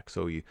pickaxe.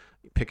 So you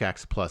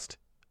pickaxe plus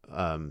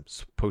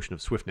potion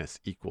of swiftness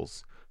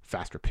equals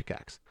faster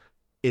pickaxe.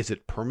 Is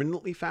it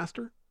permanently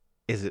faster?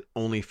 Is it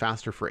only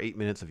faster for 8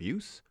 minutes of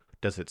use?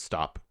 Does it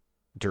stop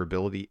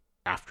durability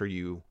after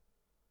you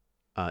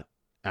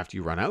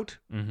run out?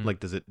 Like,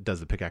 does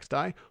the pickaxe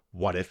die?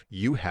 What if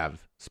you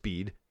have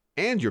speed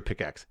and your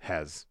pickaxe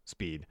has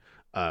speed?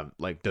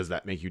 Like, does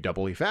that make you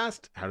doubly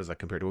fast? How does that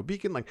compare to a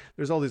beacon? Like,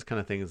 there's all these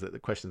kind of things, the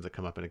questions that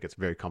come up, and it gets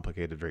very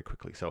complicated very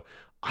quickly. So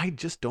I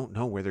just don't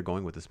know where they're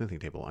going with the smithing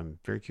table. I'm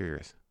very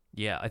curious.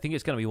 Yeah, I think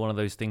it's going to be one of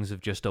those things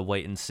of just a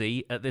wait and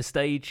see at this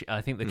stage.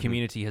 I think the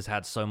community has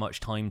had so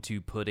much time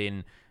to put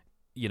in,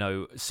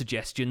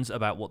 suggestions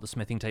about what the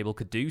smithing table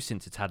could do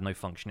since it's had no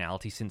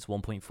functionality since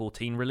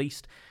 1.14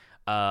 released.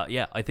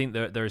 I think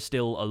there is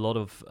still a lot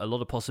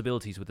of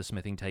possibilities with the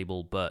smithing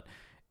table, but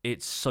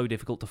it's so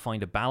difficult to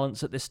find a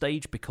balance at this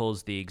stage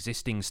because the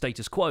existing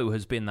status quo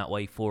has been that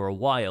way for a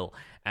while,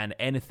 and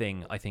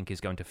anything, I think,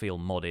 is going to feel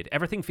modded.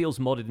 Everything feels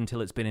modded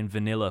until it's been in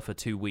vanilla for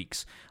 2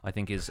 weeks, I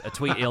think is a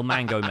tweet Il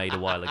Mango made a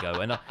while ago.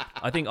 And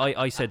I think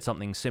I said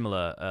something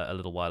similar a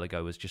little while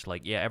ago, was just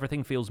like, yeah,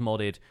 everything feels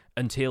modded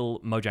until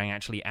Mojang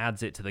actually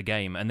adds it to the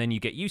game, and then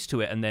you get used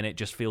to it, and then it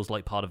just feels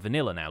like part of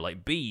vanilla now.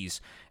 Like bees,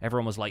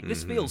 everyone was like,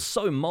 this feels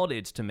so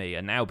modded to me,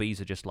 and now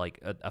bees are just like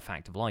a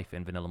fact of life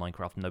in vanilla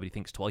Minecraft, and nobody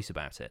thinks twice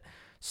about it.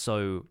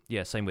 So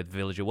yeah, same with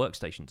villager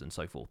workstations and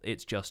so forth.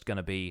 It's just going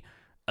to be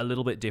a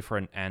little bit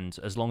different, and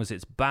as long as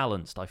it's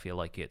balanced, I feel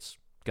like it's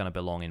going to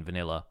belong in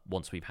vanilla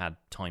once we've had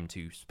time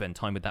to spend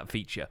time with that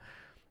feature.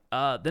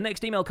 The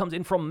next email comes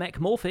in from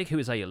Mechmorphic, who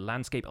is a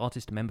landscape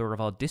artist member of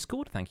our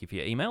Discord. Thank you for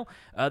your email.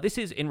 This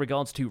is in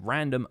regards to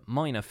random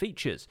minor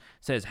features.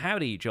 Says,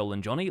 howdy, Joel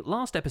and Johnny.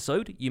 Last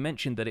episode, you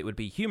mentioned that it would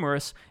be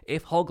humorous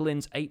if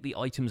hoglins ate the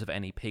items of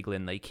any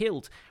piglin they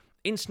killed.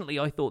 Instantly,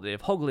 I thought that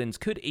if hoglins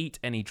could eat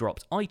any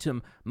dropped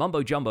item,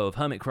 Mumbo Jumbo of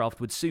Hermitcraft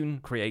would soon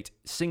create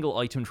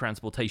single-item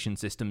transportation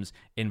systems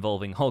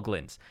involving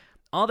hoglins.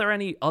 Are there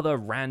any other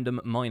random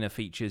minor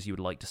features you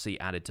would like to see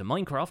added to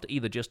Minecraft,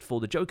 either just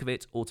for the joke of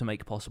it or to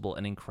make possible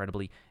an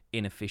incredibly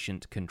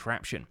inefficient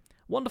contraption?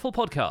 Wonderful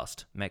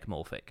podcast,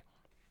 Mechmorphic.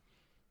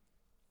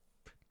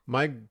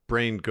 My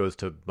brain goes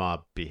to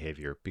mob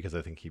behavior because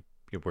I think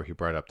where he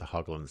brought up the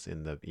hoglins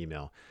in the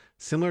email.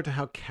 Similar to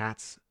how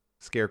cats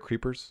scare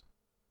creepers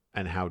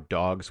and how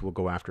dogs will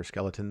go after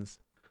skeletons,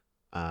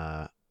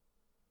 and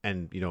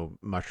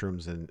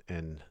mushrooms and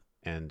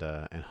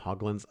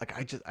hoglins.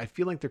 Like I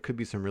feel like there could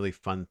be some really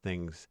fun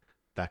things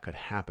that could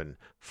happen.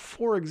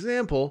 For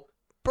example,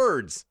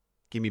 birds.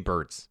 Give me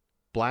birds.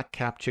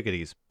 Black-capped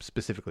chickadees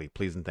specifically,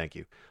 please and thank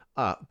you.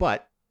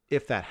 But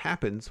if that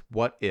happens,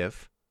 what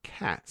if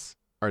cats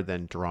are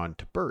then drawn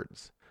to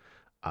birds?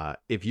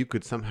 If you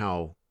could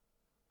somehow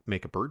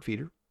make a bird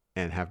feeder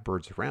and have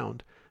birds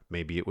around,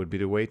 maybe it would be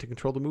the way to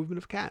control the movement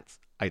of cats.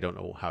 I don't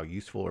know how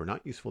useful or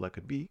not useful that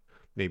could be.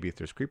 Maybe if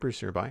there's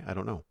creepers nearby, I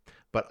don't know.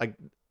 But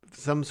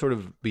some sort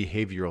of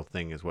behavioral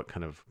thing is what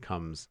kind of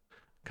comes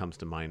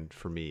to mind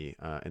for me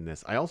in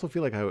this. I also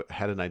feel like I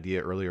had an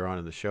idea earlier on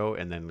in the show,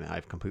 and then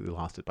I've completely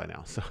lost it by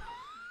now. So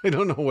I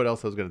don't know what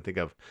else I was going to think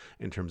of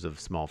in terms of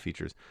small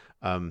features.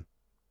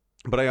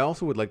 But I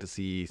also would like to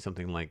see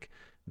something like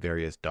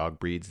various dog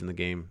breeds in the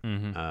game.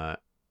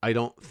 I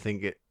don't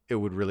think it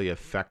would really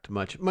affect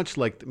much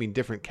like, I mean,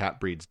 different cat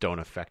breeds don't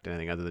affect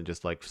anything other than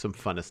just like some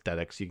fun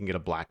aesthetics. You can get a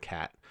black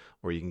cat,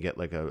 or you can get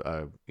like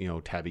a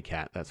tabby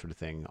cat, that sort of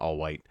thing, all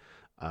white.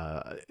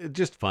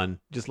 Just fun,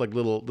 just like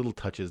little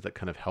touches that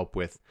kind of help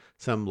with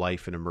some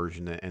life and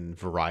immersion and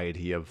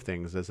variety of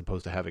things, as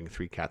opposed to having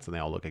 3 cats and they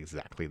all look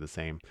exactly the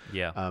same.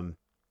 Yeah.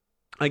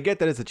 I get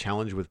that it's a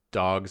challenge with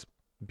dogs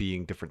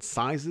being different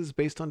sizes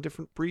based on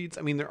different breeds.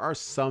 I mean, there are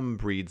some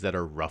breeds that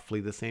are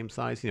roughly the same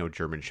size,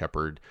 German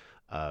Shepherd,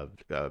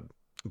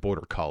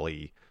 Border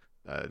Collie,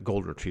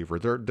 Golden Retriever.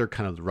 They're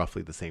kind of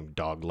roughly the same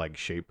dog leg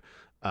shape.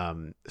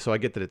 So I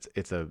get that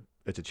it's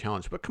a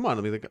challenge, but come on,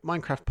 I mean, like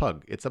Minecraft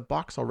Pug, it's a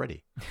box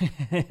already.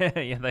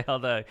 Yeah, they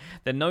are.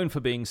 They're known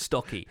for being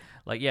stocky,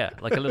 like a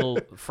little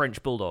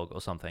French bulldog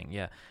or something.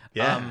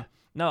 Yeah.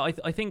 No,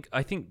 I think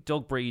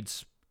dog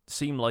breeds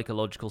seem like a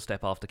logical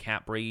step after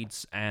cat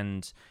breeds,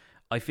 and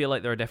I feel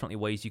like there are definitely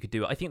ways you could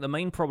do it. I think the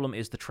main problem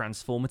is the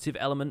transformative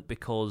element,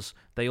 because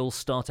they all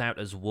start out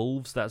as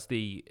wolves. That's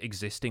the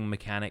existing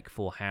mechanic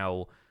for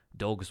how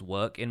dogs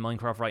work in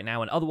Minecraft right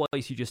now, and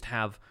otherwise you just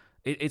have...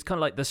 It's kind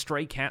of like the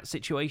stray cat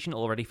situation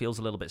already feels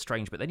a little bit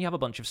strange, but then you have a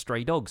bunch of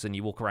stray dogs and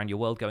you walk around your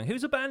world going,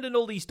 who's abandoned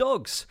all these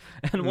dogs?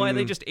 And why are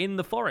they just in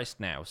the forest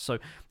now? So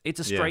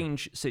it's a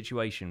strange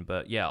situation,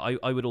 but yeah,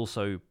 I would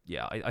also,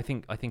 I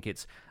think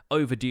it's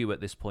overdue at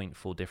this point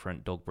for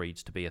different dog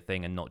breeds to be a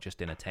thing and not just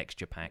in a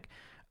texture pack.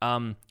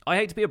 I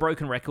hate to be a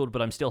broken record,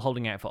 but I'm still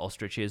holding out for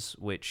ostriches,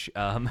 which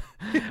are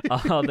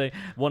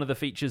one of the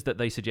features that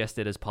they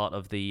suggested as part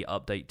of the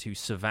update to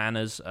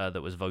savannas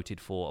that was voted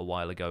for a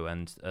while ago,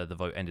 and the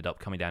vote ended up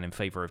coming down in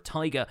favor of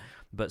tiger,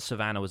 but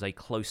savanna was a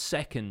close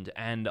second,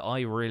 and I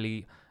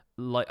really...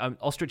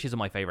 ostriches are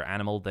my favorite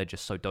animal. They're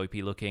just so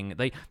dopey looking.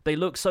 They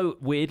look so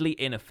weirdly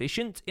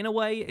inefficient in a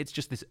way. It's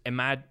just this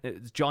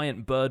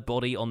giant bird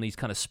body on these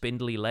kind of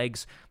spindly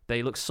legs.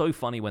 They look so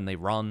funny when they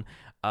run.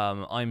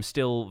 I'm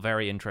still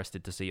very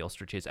interested to see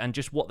ostriches and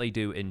just what they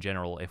do in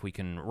general. If we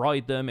can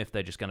ride them, if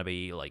they're just going to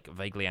be like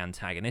vaguely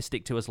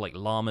antagonistic to us, like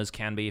llamas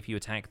can be if you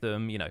attack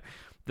them. You know,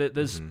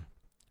 there's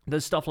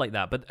stuff like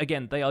that. But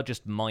again, they are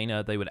just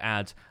minor. They would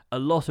add a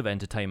lot of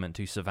entertainment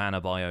to savanna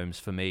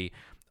biomes for me.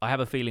 I have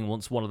a feeling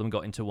once one of them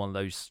got into one of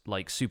those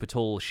like super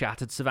tall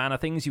shattered savanna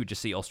things, you would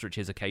just see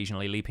ostriches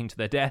occasionally leaping to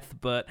their death.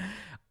 But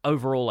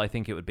overall, I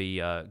think it would be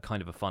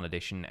kind of a fun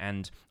addition.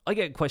 And I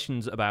get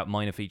questions about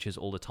minor features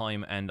all the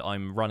time, and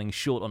I'm running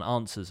short on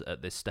answers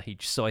at this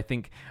stage. So I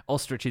think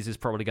ostriches is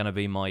probably going to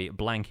be my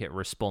blanket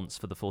response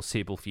for the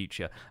foreseeable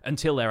future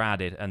until they're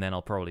added, and then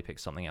I'll probably pick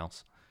something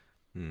else.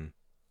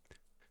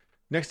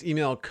 Next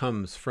email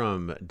comes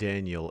from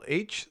Daniel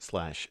H.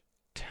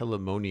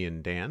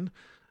 /Telemonian Dan.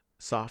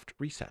 Soft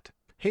reset.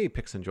 Hey,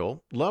 Pix and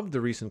Joel. Loved the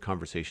recent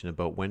conversation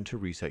about when to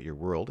reset your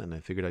world, and I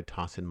figured I'd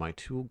toss in my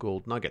 2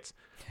 gold nuggets.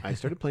 I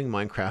started playing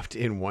Minecraft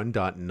in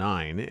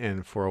 1.9,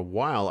 and for a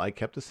while I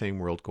kept the same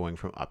world going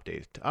from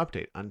update to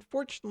update.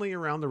 Unfortunately,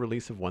 around the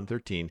release of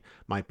 1.13,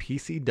 my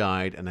PC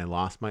died and I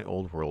lost my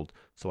old world,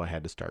 so I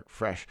had to start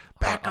fresh.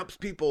 Backups,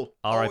 people!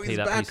 RIP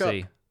that backup.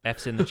 PC.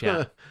 F's in the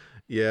chat.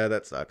 Yeah,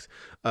 that sucks.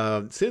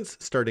 Since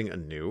starting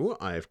anew,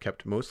 I've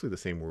kept mostly the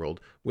same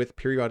world with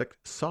periodic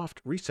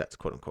soft resets,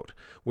 quote unquote,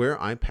 where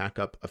I pack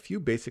up a few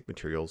basic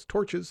materials,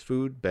 torches,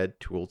 food, bed,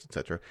 tools,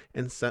 etc.,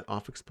 and set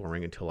off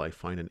exploring until I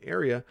find an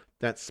area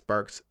that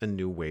sparks a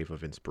new wave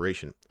of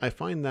inspiration. I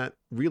find that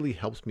really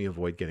helps me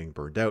avoid getting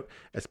burned out,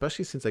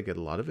 especially since I get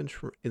a lot of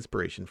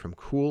inspiration from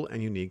cool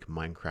and unique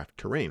Minecraft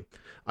terrain.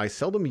 I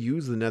seldom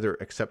use the Nether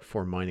except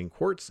for mining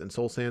quartz and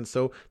soul sand,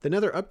 so the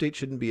Nether update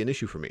shouldn't be an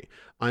issue for me.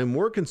 I'm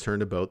more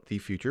concerned about the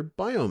future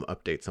biome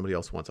update. Somebody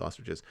else wants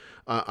ostriches.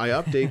 I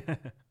update...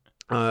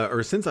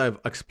 since I've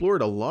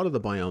explored a lot of the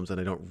biomes and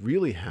I don't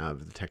really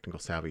have the technical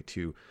savvy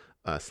to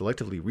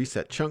selectively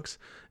reset chunks,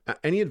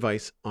 any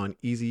advice on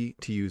easy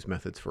to use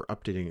methods for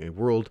updating a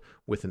world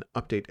with an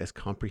update as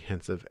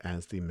comprehensive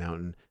as the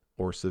mountain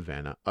or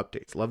savanna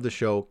updates? Love the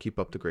show. Keep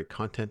up the great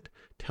content.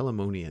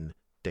 Telemonian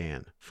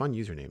Dan. Fun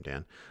username,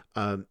 Dan.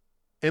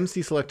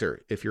 MC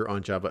Selector, if you're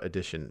on Java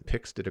Edition.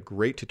 Pix did a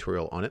great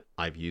tutorial on it.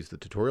 I've used the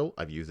tutorial.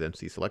 I've used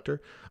MC Selector.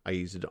 I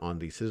used it on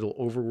the Citadel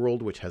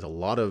Overworld, which has a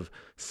lot of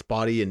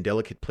spotty and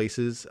delicate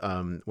places.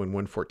 When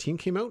 1.14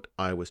 came out,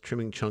 I was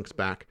trimming chunks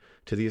back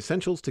to the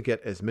essentials to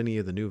get as many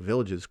of the new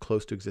villages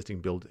close to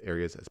existing build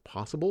areas as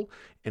possible,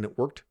 and it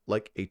worked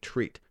like a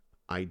treat.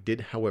 I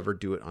did, however,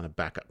 do it on a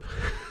backup.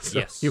 So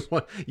yes.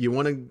 You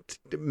want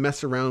to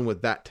mess around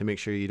with that to make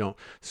sure you don't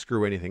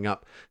screw anything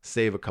up.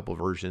 Save a couple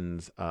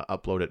versions,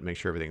 upload it, make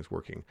sure everything's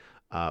working.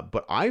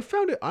 But I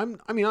found it.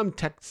 I'm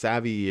tech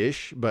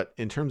savvy-ish, but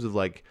in terms of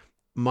like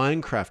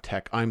Minecraft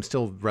tech, I'm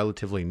still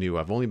relatively new.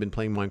 I've only been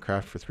playing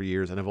Minecraft for 3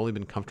 years, and I've only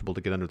been comfortable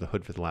to get under the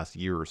hood for the last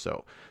year or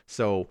so.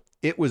 So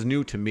it was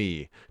new to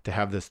me to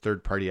have this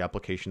third-party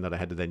application that I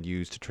had to then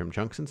use to trim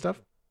chunks and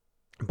stuff.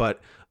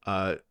 But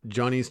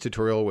Johnny's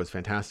tutorial was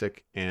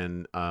fantastic,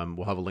 and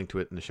we'll have a link to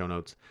it in the show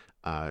notes.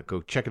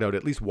 Go check it out,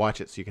 at least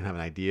watch it so you can have an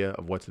idea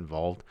of what's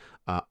involved.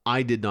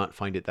 I did not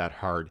find it that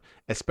hard,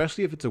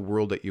 especially if it's a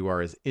world that you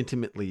are as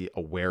intimately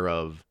aware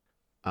of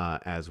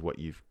as what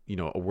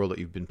a world that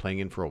you've been playing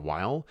in for a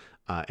while.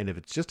 And if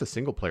it's just a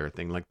single player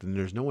thing, like, then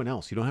there's no one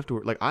else. You don't have to,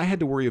 like, I had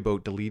to worry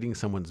about deleting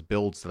someone's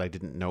builds that I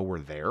didn't know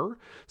were there.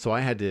 So I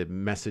had to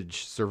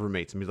message server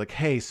mates and be like,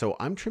 hey, so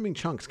I'm trimming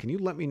chunks. Can you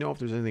let me know if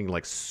there's anything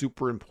like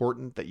super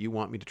important that you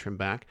want me to trim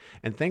back?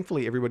 And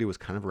thankfully, everybody was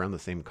kind of around the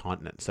same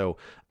continent. So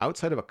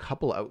outside of a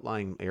couple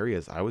outlying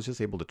areas, I was just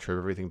able to trim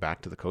everything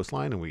back to the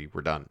coastline and we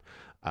were done.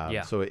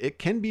 So it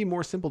can be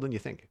more simple than you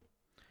think.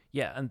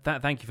 Yeah, and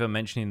thank you for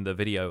mentioning the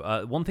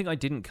video. One thing I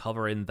didn't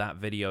cover in that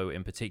video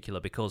in particular,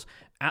 because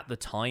at the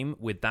time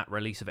with that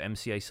release of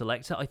MCA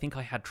Selector, I think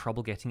I had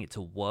trouble getting it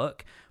to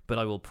work, but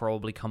I will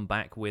probably come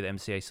back with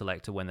MCA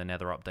Selector when the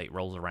Nether update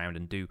rolls around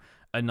and do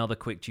another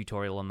quick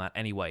tutorial on that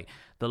anyway.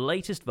 The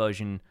latest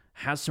version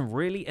has some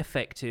really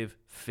effective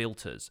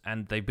filters,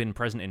 and they've been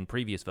present in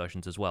previous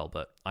versions as well,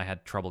 but I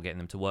had trouble getting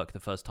them to work the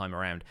first time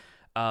around.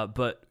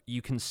 but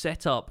you can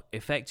set up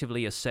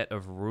effectively a set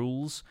of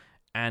rules,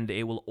 and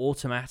it will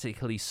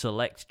automatically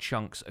select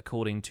chunks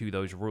according to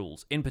those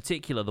rules. In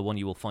particular, the one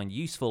you will find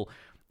useful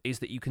is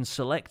that you can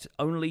select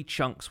only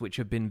chunks which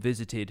have been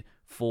visited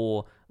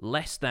for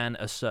less than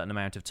a certain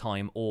amount of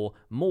time or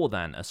more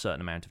than a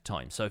certain amount of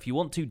time. So if you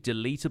want to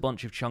delete a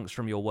bunch of chunks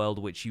from your world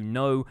which you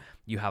know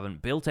you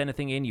haven't built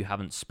anything in, you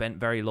haven't spent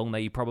very long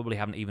there, you probably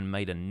haven't even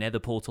made a nether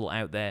portal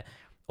out there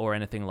or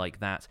anything like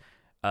that,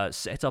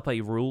 set up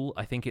a rule.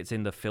 I think it's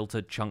in the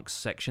filtered chunks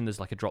section. There's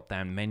like a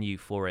drop-down menu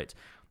for it.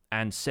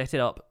 And set it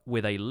up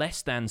with a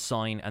less than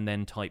sign and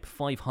then type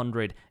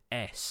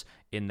 500S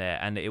in there,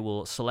 and it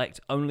will select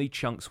only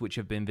chunks which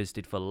have been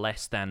visited for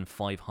less than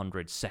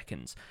 500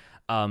 seconds.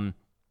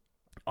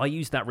 I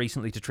used that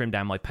recently to trim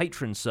down my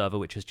Patreon server,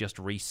 which has just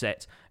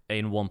reset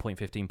in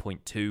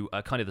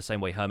 1.15.2, kind of the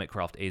same way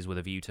Hermitcraft is, with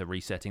a view to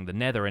resetting the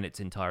Nether in its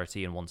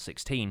entirety in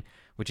 1.16,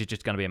 which is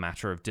just going to be a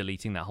matter of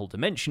deleting that whole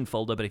dimension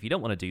folder. But if you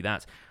don't want to do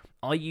that,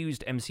 I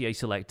used MCA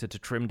Selector to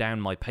trim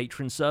down my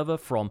Patreon server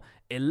from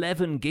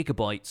 11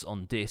 gigabytes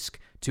on disk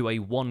to a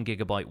 1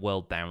 gigabyte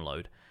world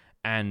download.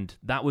 And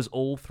that was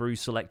all through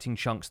selecting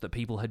chunks that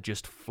people had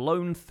just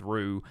flown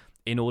through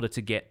in order to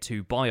get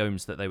to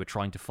biomes that they were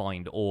trying to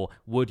find, or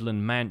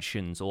woodland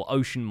mansions, or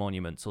ocean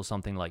monuments, or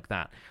something like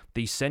that.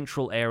 The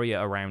central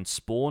area around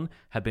spawn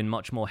had been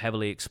much more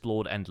heavily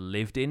explored and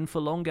lived in for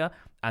longer,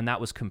 and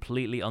that was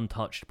completely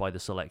untouched by the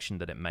selection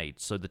that it made.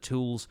 So the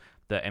tools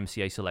that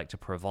MCA Selector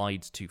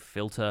provides to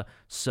filter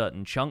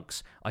certain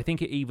chunks, I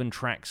think it even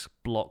tracks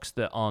blocks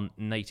that aren't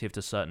native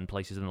to certain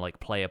places and like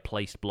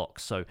player-placed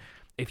blocks. So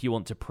if you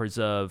want to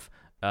preserve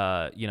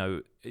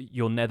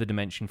your nether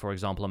dimension, for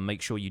example, and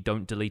make sure you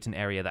don't delete an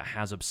area that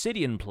has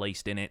obsidian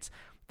placed in it,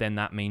 then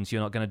that means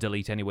you're not going to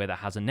delete anywhere that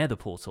has a nether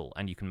portal,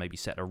 and you can maybe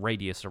set a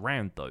radius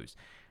around those.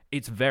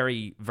 It's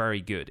very,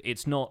 very good.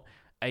 It's not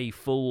a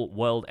full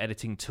world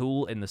editing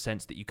tool in the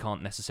sense that you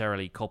can't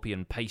necessarily copy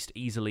and paste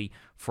easily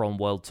from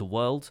world to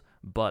world,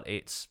 but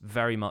it's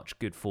very much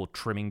good for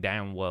trimming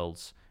down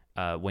worlds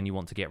when you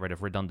want to get rid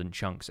of redundant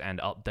chunks and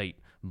update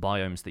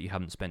biomes that you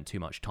haven't spent too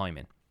much time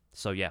in.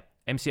 So yeah,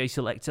 MCA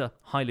Selector,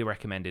 highly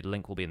recommended.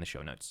 Link will be in the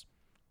show notes.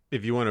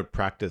 If you want to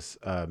practice,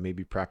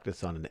 maybe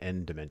practice on an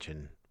end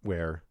dimension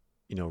where,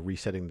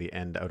 resetting the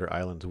end outer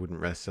islands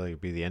wouldn't necessarily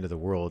be the end of the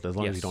world, as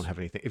long as you don't have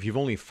anything. If you've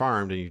only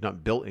farmed and you've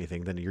not built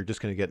anything, then you're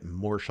just going to get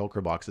more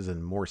shulker boxes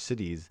and more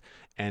cities,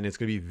 and it's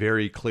going to be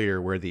very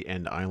clear where the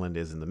end island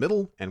is in the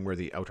middle and where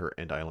the outer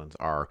end islands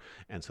are,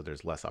 and so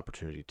there's less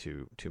opportunity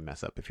to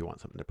mess up if you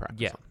want something to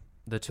practice on.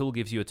 The tool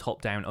gives you a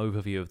top-down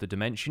overview of the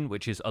dimension,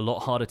 which is a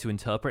lot harder to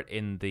interpret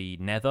in the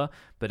Nether,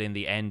 but in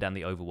the End and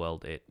the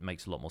Overworld, it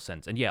makes a lot more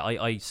sense. And yeah,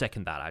 I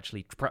second that,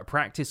 actually.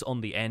 Practice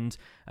on the End,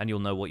 and you'll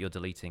know what you're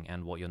deleting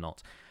and what you're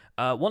not.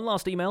 One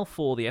last email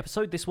for the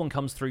episode. This one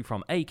comes through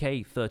from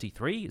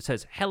AK33. It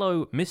says,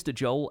 "Hello, Mr.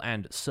 Joel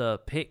and Sir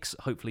Pix.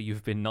 Hopefully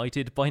you've been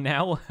knighted by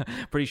now.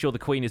 Pretty sure the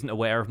Queen isn't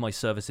aware of my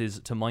services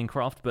to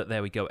Minecraft, but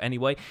there we go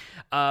anyway.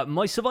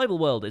 My survival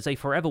world is a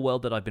forever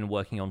world that I've been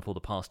working on for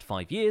the past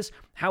 5 years.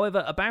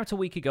 However, about a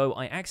week ago,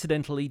 I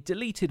accidentally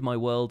deleted my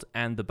world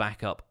and the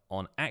backup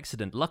on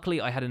accident.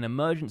 Luckily, I had an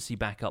emergency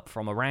backup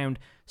from around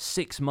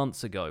 6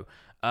 months ago.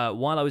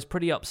 While I was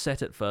pretty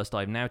upset at first,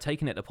 I've now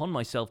taken it upon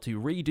myself to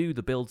redo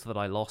the builds that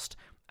I lost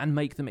and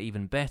make them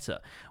even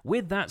better.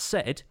 With that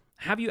said,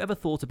 have you ever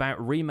thought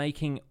about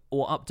remaking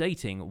or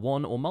updating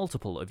one or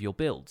multiple of your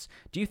builds?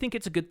 Do you think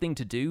it's a good thing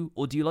to do,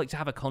 or do you like to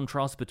have a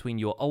contrast between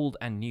your old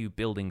and new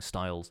building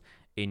styles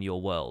in your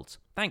worlds?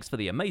 Thanks for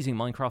the amazing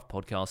Minecraft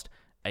podcast,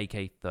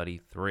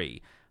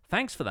 AK33.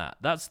 Thanks for that.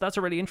 That's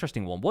a really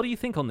interesting one. What do you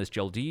think on this,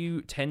 Joel? Do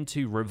you tend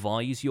to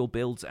revise your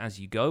builds as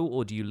you go,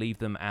 or do you leave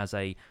them as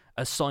a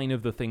sign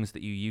of the things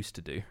that you used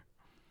to do?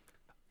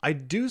 I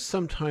do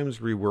sometimes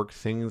rework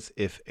things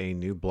if a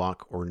new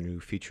block or new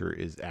feature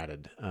is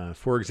added.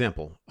 For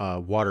example,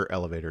 water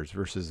elevators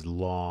versus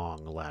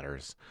long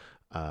ladders.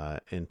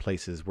 In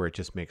places where it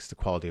just makes the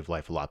quality of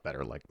life a lot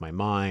better, like my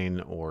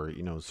mine, or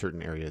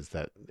certain areas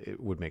that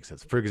it would make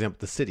sense. For example,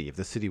 the city. If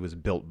the city was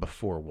built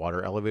before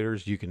water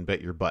elevators, you can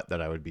bet your butt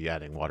that I would be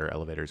adding water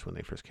elevators when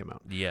they first came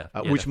out. Yeah,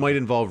 which definitely might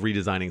involve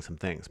redesigning some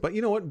things. But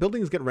you know what?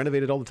 Buildings get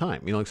renovated all the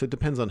time. So it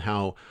depends on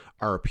how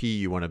RP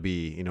you want to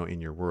be, in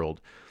your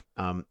world.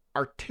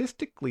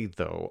 Artistically,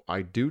 though,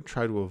 I do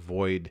try to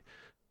avoid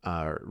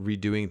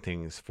redoing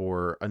things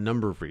for a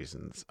number of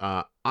reasons.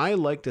 I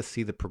like to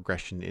see the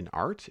progression in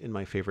art in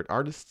my favorite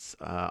artists.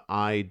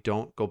 I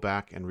don't go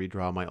back and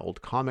redraw my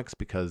old comics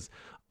because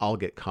I'll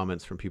get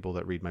comments from people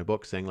that read my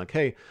book saying like,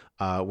 hey,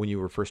 when you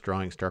were first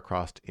drawing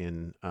Starcrossed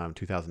in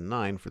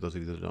 2009, for those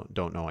of you that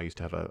don't know, I used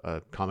to have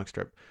a comic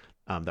strip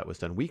that was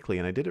done weekly,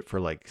 and I did it for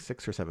like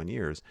 6 or 7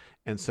 years.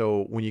 And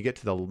so when you get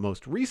to the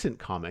most recent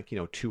comic,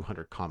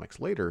 200 comics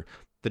later,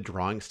 the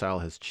drawing style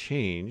has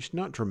changed,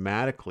 not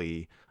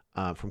dramatically,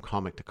 from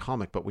comic to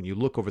comic, but when you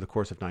look over the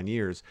course of 9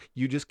 years,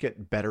 you just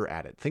get better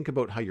at it. Think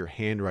about how your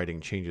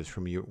handwriting changes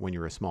from you when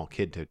you're a small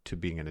kid to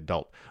being an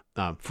adult,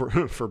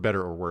 for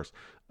better or worse.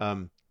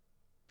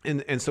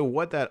 And so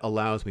what that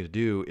allows me to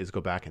do is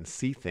go back and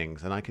see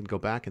things, and I can go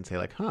back and say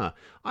like, huh,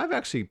 I've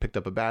actually picked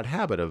up a bad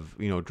habit of,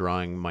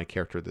 drawing my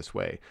character this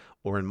way.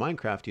 Or in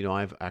Minecraft,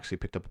 I've actually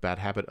picked up a bad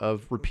habit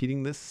of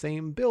repeating this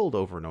same build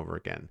over and over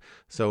again.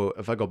 So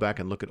if I go back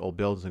and look at old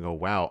builds and go,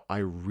 wow, I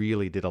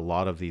really did a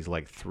lot of these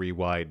like 3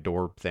 wide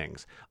door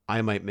things,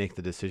 I might make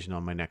the decision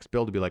on my next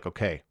build to be like,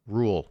 okay,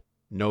 rule,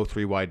 no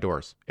 3 wide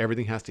doors.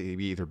 Everything has to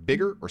be either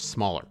bigger or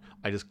smaller.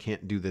 I just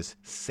can't do this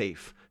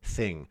safe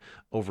thing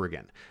over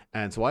again.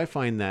 And so I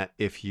find that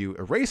if you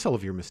erase all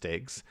of your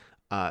mistakes,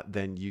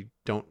 then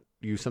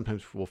you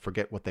sometimes will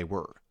forget what they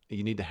were.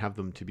 You need to have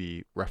them to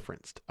be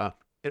referenced.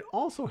 It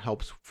also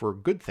helps for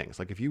good things.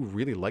 Like if you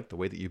really like the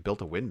way that you built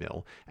a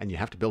windmill and you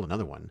have to build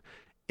another one,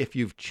 if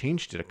you've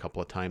changed it a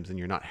couple of times and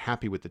you're not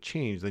happy with the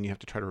change, then you have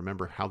to try to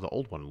remember how the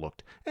old one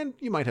looked. And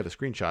you might have a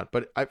screenshot,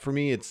 but for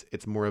me,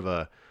 it's more of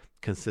a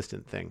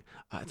consistent thing.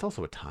 It's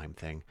also a time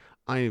thing.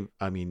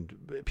 I mean,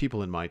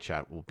 people in my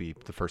chat will be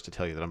the first to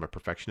tell you that I'm a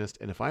perfectionist.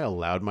 And if I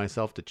allowed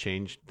myself to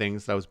change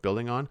things that I was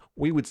building on,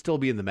 we would still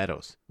be in the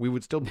meadows.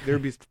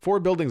 There'd be 4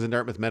 buildings in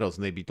Dartmouth Meadows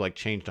and they'd be like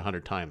changed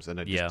 100 times. And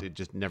it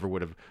just never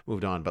would have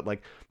moved on. But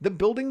like the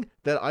building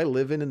that I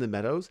live in the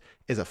meadows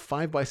is a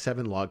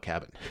 5x7 log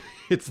cabin.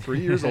 It's 3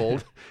 years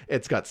old.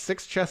 It's got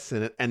 6 chests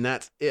in it and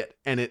that's it.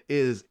 And it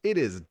is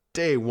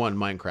day one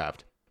Minecraft.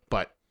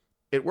 But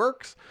it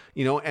works,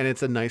 and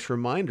it's a nice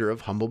reminder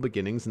of humble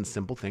beginnings and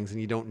simple things,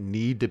 and you don't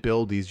need to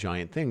build these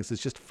giant things.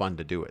 It's just fun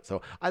to do it.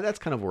 So that's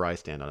kind of where I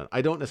stand on it.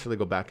 I don't necessarily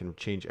go back and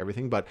change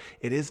everything, but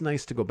it is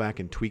nice to go back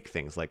and tweak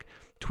things. Like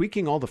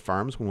tweaking all the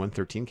farms when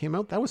 1.13 came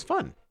out, that was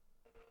fun.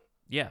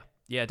 Yeah,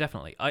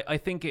 definitely. I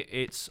think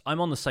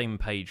I'm on the same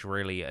page,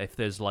 really. If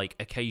there's like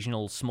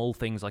occasional small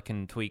things I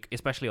can tweak,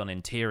 especially on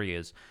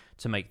interiors,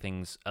 to make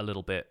things a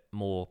little bit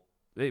more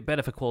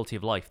better for quality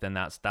of life, then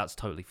that's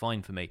totally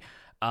fine for me.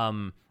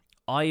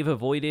 I've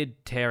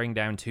avoided tearing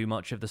down too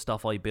much of the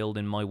stuff I build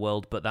in my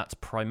world, but that's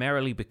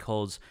primarily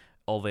because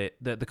of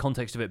the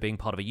context of it being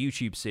part of a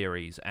YouTube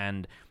series,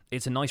 and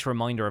it's a nice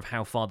reminder of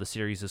how far the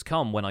series has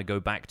come when I go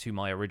back to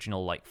my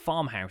original like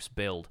farmhouse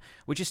build,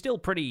 which is still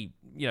pretty,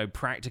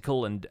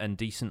 practical and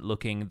decent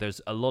looking.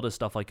 There's a lot of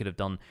stuff I could have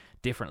done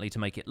differently to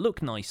make it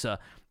look nicer,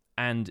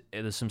 and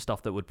there's some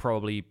stuff that would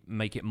probably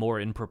make it more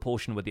in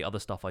proportion with the other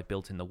stuff I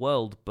built in the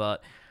world,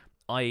 but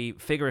I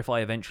figure if I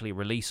eventually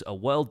release a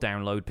world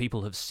download,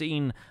 people have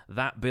seen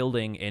that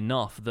building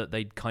enough that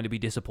they'd kind of be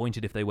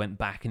disappointed if they went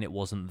back and it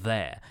wasn't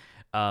there.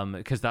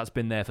 Because that's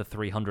been there for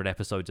 300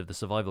 episodes of the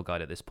Survival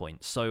Guide at this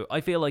point. So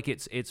I feel like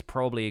it's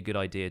probably a good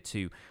idea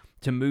to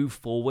move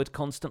forward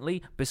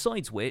constantly.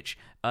 Besides which,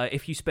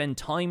 if you spend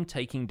time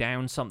taking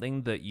down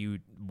something that you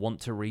want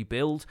to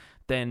rebuild,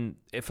 then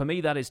for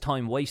me that is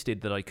time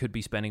wasted that I could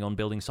be spending on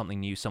building something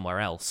new somewhere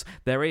else.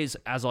 There is,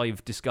 as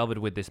I've discovered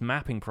with this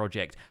mapping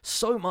project,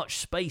 so much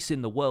space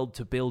in the world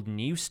to build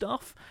new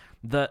stuff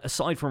that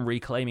aside from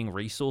reclaiming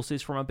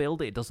resources from a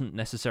build, it doesn't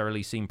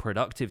necessarily seem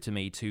productive to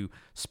me to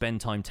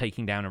spend time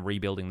taking down and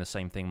rebuilding the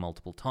same thing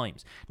multiple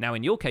times. Now,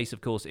 in your case,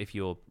 of course, if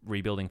you're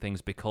rebuilding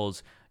things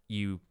because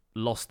you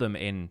lost them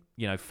in,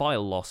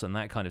 file loss and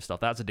that kind of stuff,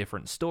 that's a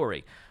different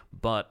story.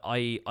 But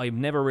I've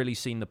never really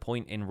seen the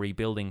point in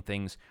rebuilding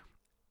things.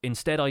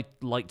 Instead, I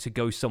like to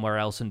go somewhere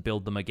else and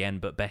build them again,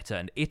 but better,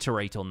 and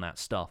iterate on that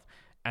stuff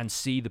and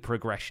see the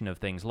progression of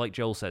things. Like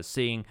Joel says,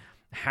 seeing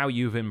how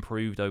you've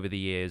improved over the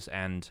years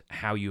and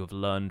how you have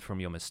learned from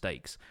your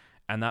mistakes.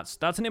 And that's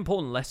an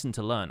important lesson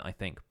to learn, I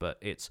think, but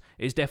it's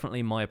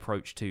definitely my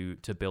approach to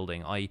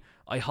building. I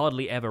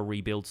hardly ever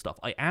rebuild stuff.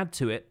 I add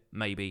to it,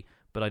 maybe,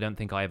 but I don't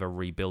think I ever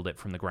rebuild it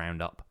from the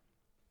ground up.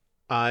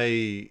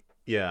 I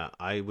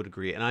would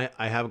agree. And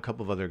I have a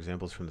couple of other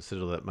examples from the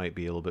Citadel that might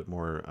be a little bit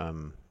more,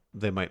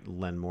 they might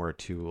lend more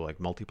to like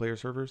multiplayer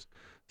servers.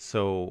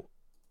 So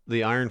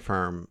the Iron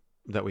Farm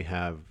that we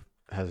have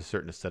has a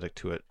certain aesthetic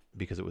to it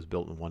because it was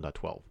built in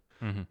 1.12.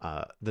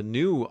 Mm-hmm. The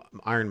new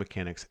iron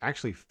mechanics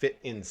actually fit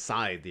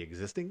inside the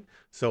existing,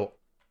 so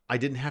I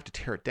didn't have to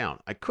tear it down.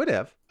 I could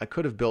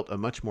have built a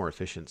much more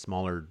efficient,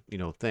 smaller,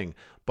 thing,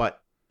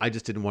 but I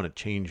just didn't want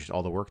to change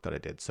all the work that I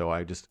did. So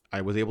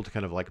I was able to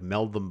kind of like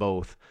meld them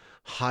both,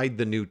 hide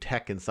the new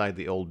tech inside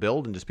the old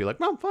build, and just be like,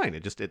 well, fine.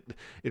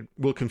 It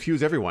will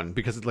confuse everyone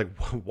because it's like,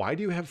 why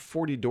do you have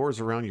 40 doors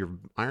around your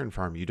iron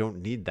farm? You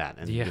don't need that.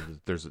 And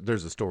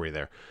there's a story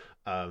there.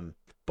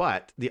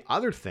 But the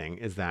other thing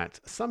is that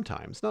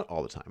sometimes, not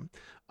all the time,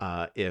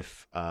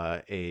 if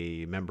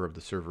a member of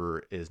the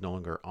server is no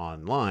longer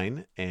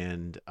online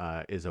and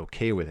is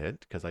okay with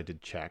it, because I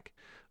did check,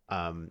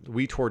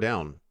 we tore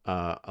down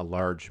a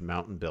large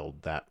mountain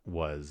build that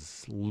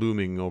was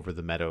looming over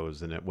the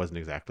meadows, and it wasn't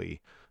exactly...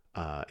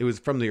 it was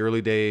from the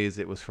early days.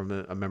 It was from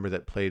a member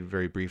that played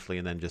very briefly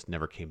and then just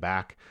never came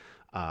back.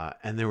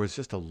 And there was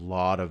just a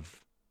lot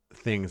of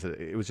things that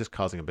it was just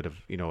causing a bit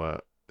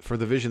of, for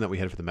the vision that we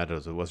had for the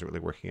meadows, it wasn't really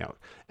working out.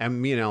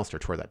 And me and Alistair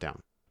tore that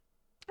down.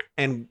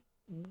 And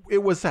it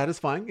was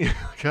satisfying.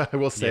 I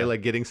will say,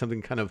 like getting something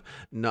kind of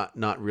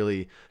not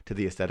really to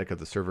the aesthetic of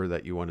the server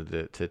that you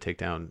wanted to take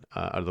down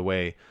out of the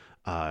way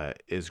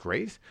is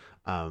great.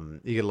 You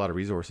get a lot of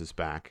resources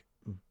back,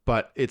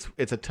 but it's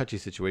a touchy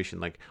situation.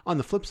 Like on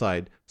the flip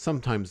side,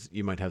 sometimes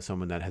you might have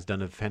someone that has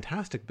done a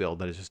fantastic build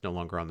that is just no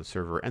longer on the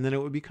server, and then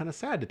it would be kind of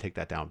sad to take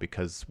that down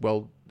because,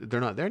 well,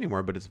 they're not there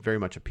anymore, but it's very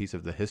much a piece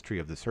of the history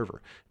of the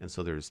server, and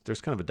so there's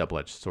kind of a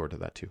double-edged sword to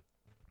that too.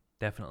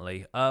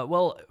 Definitely.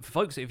 Well,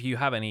 folks, if you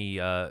have any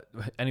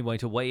way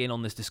to weigh in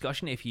on this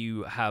discussion, if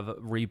you have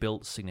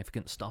rebuilt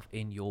significant stuff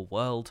in your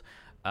world,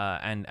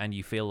 and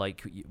you feel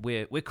like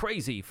we're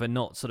crazy for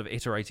not sort of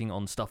iterating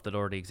on stuff that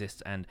already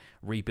exists and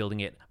rebuilding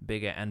it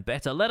bigger and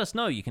better, let us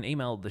know. You can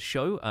email the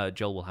show.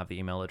 Joel will have the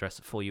email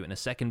address for you in a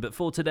second. But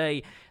for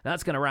today,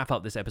 that's going to wrap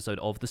up this episode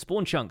of The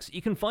Spawn Chunks.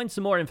 You can find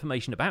some more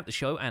information about the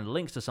show and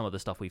links to some of the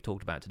stuff we've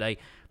talked about today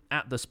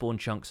at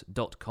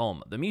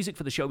thespawnchunks.com. The music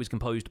for the show is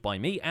composed by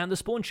me, and The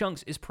Spawn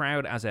Chunks is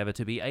proud as ever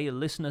to be a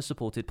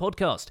listener-supported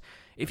podcast.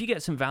 If you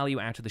get some value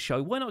out of the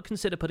show, why not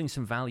consider putting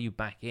some value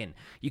back in?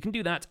 You can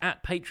do that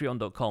at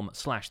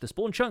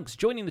patreon.com/thespawnchunks.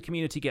 Joining the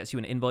community gets you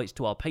an invite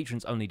to our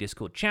patrons-only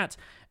Discord chat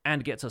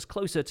and gets us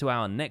closer to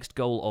our next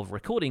goal of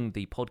recording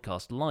the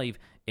podcast live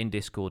in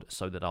Discord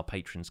so that our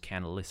patrons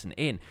can listen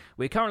in.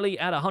 We're currently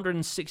at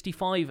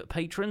 165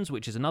 patrons,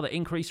 which is another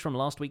increase from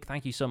last week.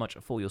 Thank you so much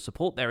for your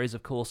support. There is,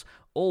 of course,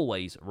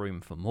 always room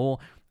for more.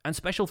 And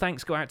special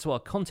thanks go out to our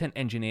content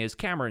engineers,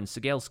 Cameron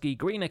Sigelski,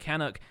 Greener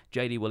Canuck,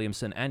 JD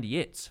Williamson, and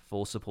Yitz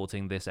for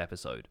supporting this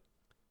episode.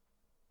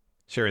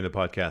 Sharing the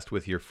podcast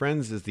with your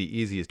friends is the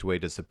easiest way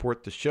to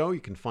support the show. You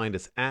can find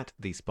us at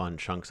The Spawn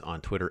Chunks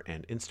on Twitter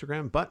and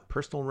Instagram, but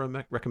personal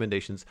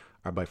recommendations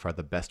are by far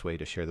the best way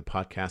to share the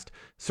podcast.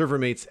 Server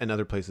mates and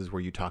other places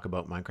where you talk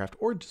about Minecraft,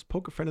 or just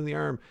poke a friend in the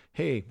arm.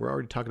 Hey, we're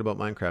already talking about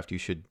Minecraft. You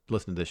should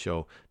listen to this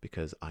show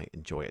because I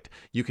enjoy it.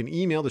 You can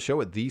email the show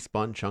at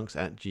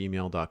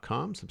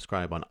thespawnchunks@gmail.com.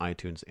 Subscribe on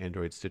iTunes,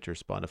 Android, Stitcher,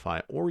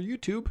 Spotify, or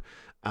YouTube.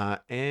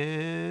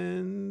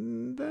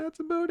 And that's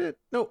about it.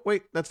 No,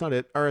 wait, that's not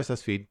it.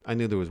 RSS feed. I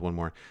knew there was one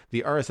more.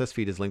 The RSS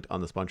feed is linked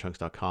on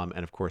thespawnchunks.com,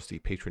 and of course the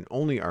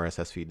patron-only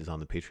RSS feed is on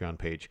the Patreon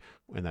page,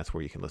 and that's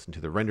where you can listen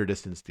to the render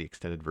distance, the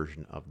extended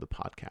version of the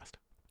podcast.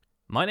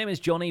 My name is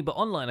Johnny, but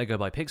online I go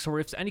by Pixel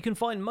Riffs, and you can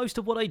find most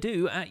of what I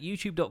do at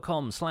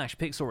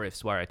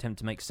youtube.com/pixelriffs, where I attempt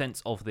to make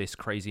sense of this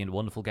crazy and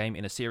wonderful game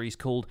in a series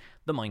called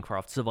The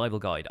Minecraft Survival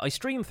Guide. I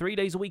stream 3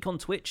 days a week on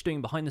Twitch,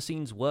 doing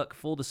behind-the-scenes work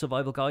for the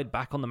Survival Guide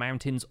back on the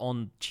mountains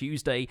on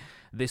Tuesday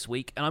this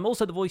week, and I'm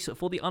also the voice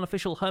for the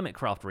unofficial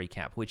Hermitcraft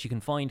recap, which you can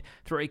find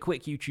through a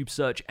quick YouTube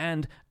search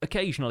and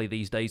occasionally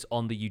these days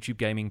on the YouTube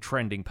Gaming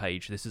trending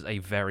page. This is a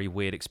very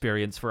weird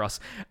experience for us.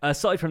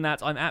 Aside from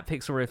that, I'm at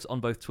Pixel Riffs on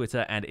both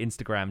Twitter and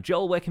Instagram.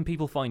 Joel, where can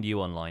people find you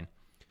online?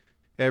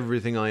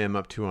 Everything I am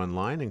up to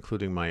online,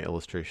 including my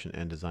illustration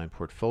and design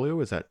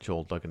portfolio, is at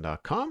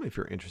joelduggan.com. If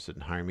you're interested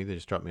in hiring me, then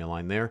just drop me a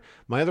line there.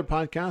 My other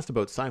podcast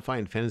about sci-fi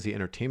and fantasy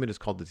entertainment is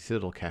called The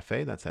Citadel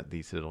Cafe. That's at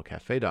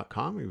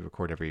thecitadelcafe.com. We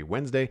record every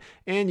Wednesday,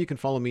 and you can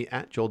follow me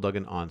at Joel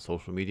Duggan on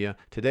social media.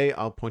 Today,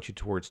 I'll point you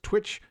towards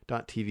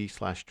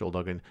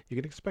twitch.tv/JoelDuggan. You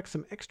can expect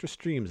some extra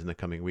streams in the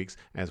coming weeks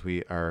as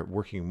we are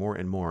working more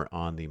and more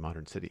on the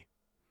modern city.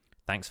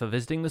 Thanks for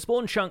visiting The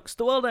Spawn Chunks.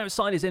 The world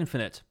outside is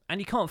infinite, and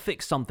you can't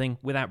fix something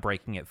without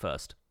breaking it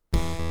first.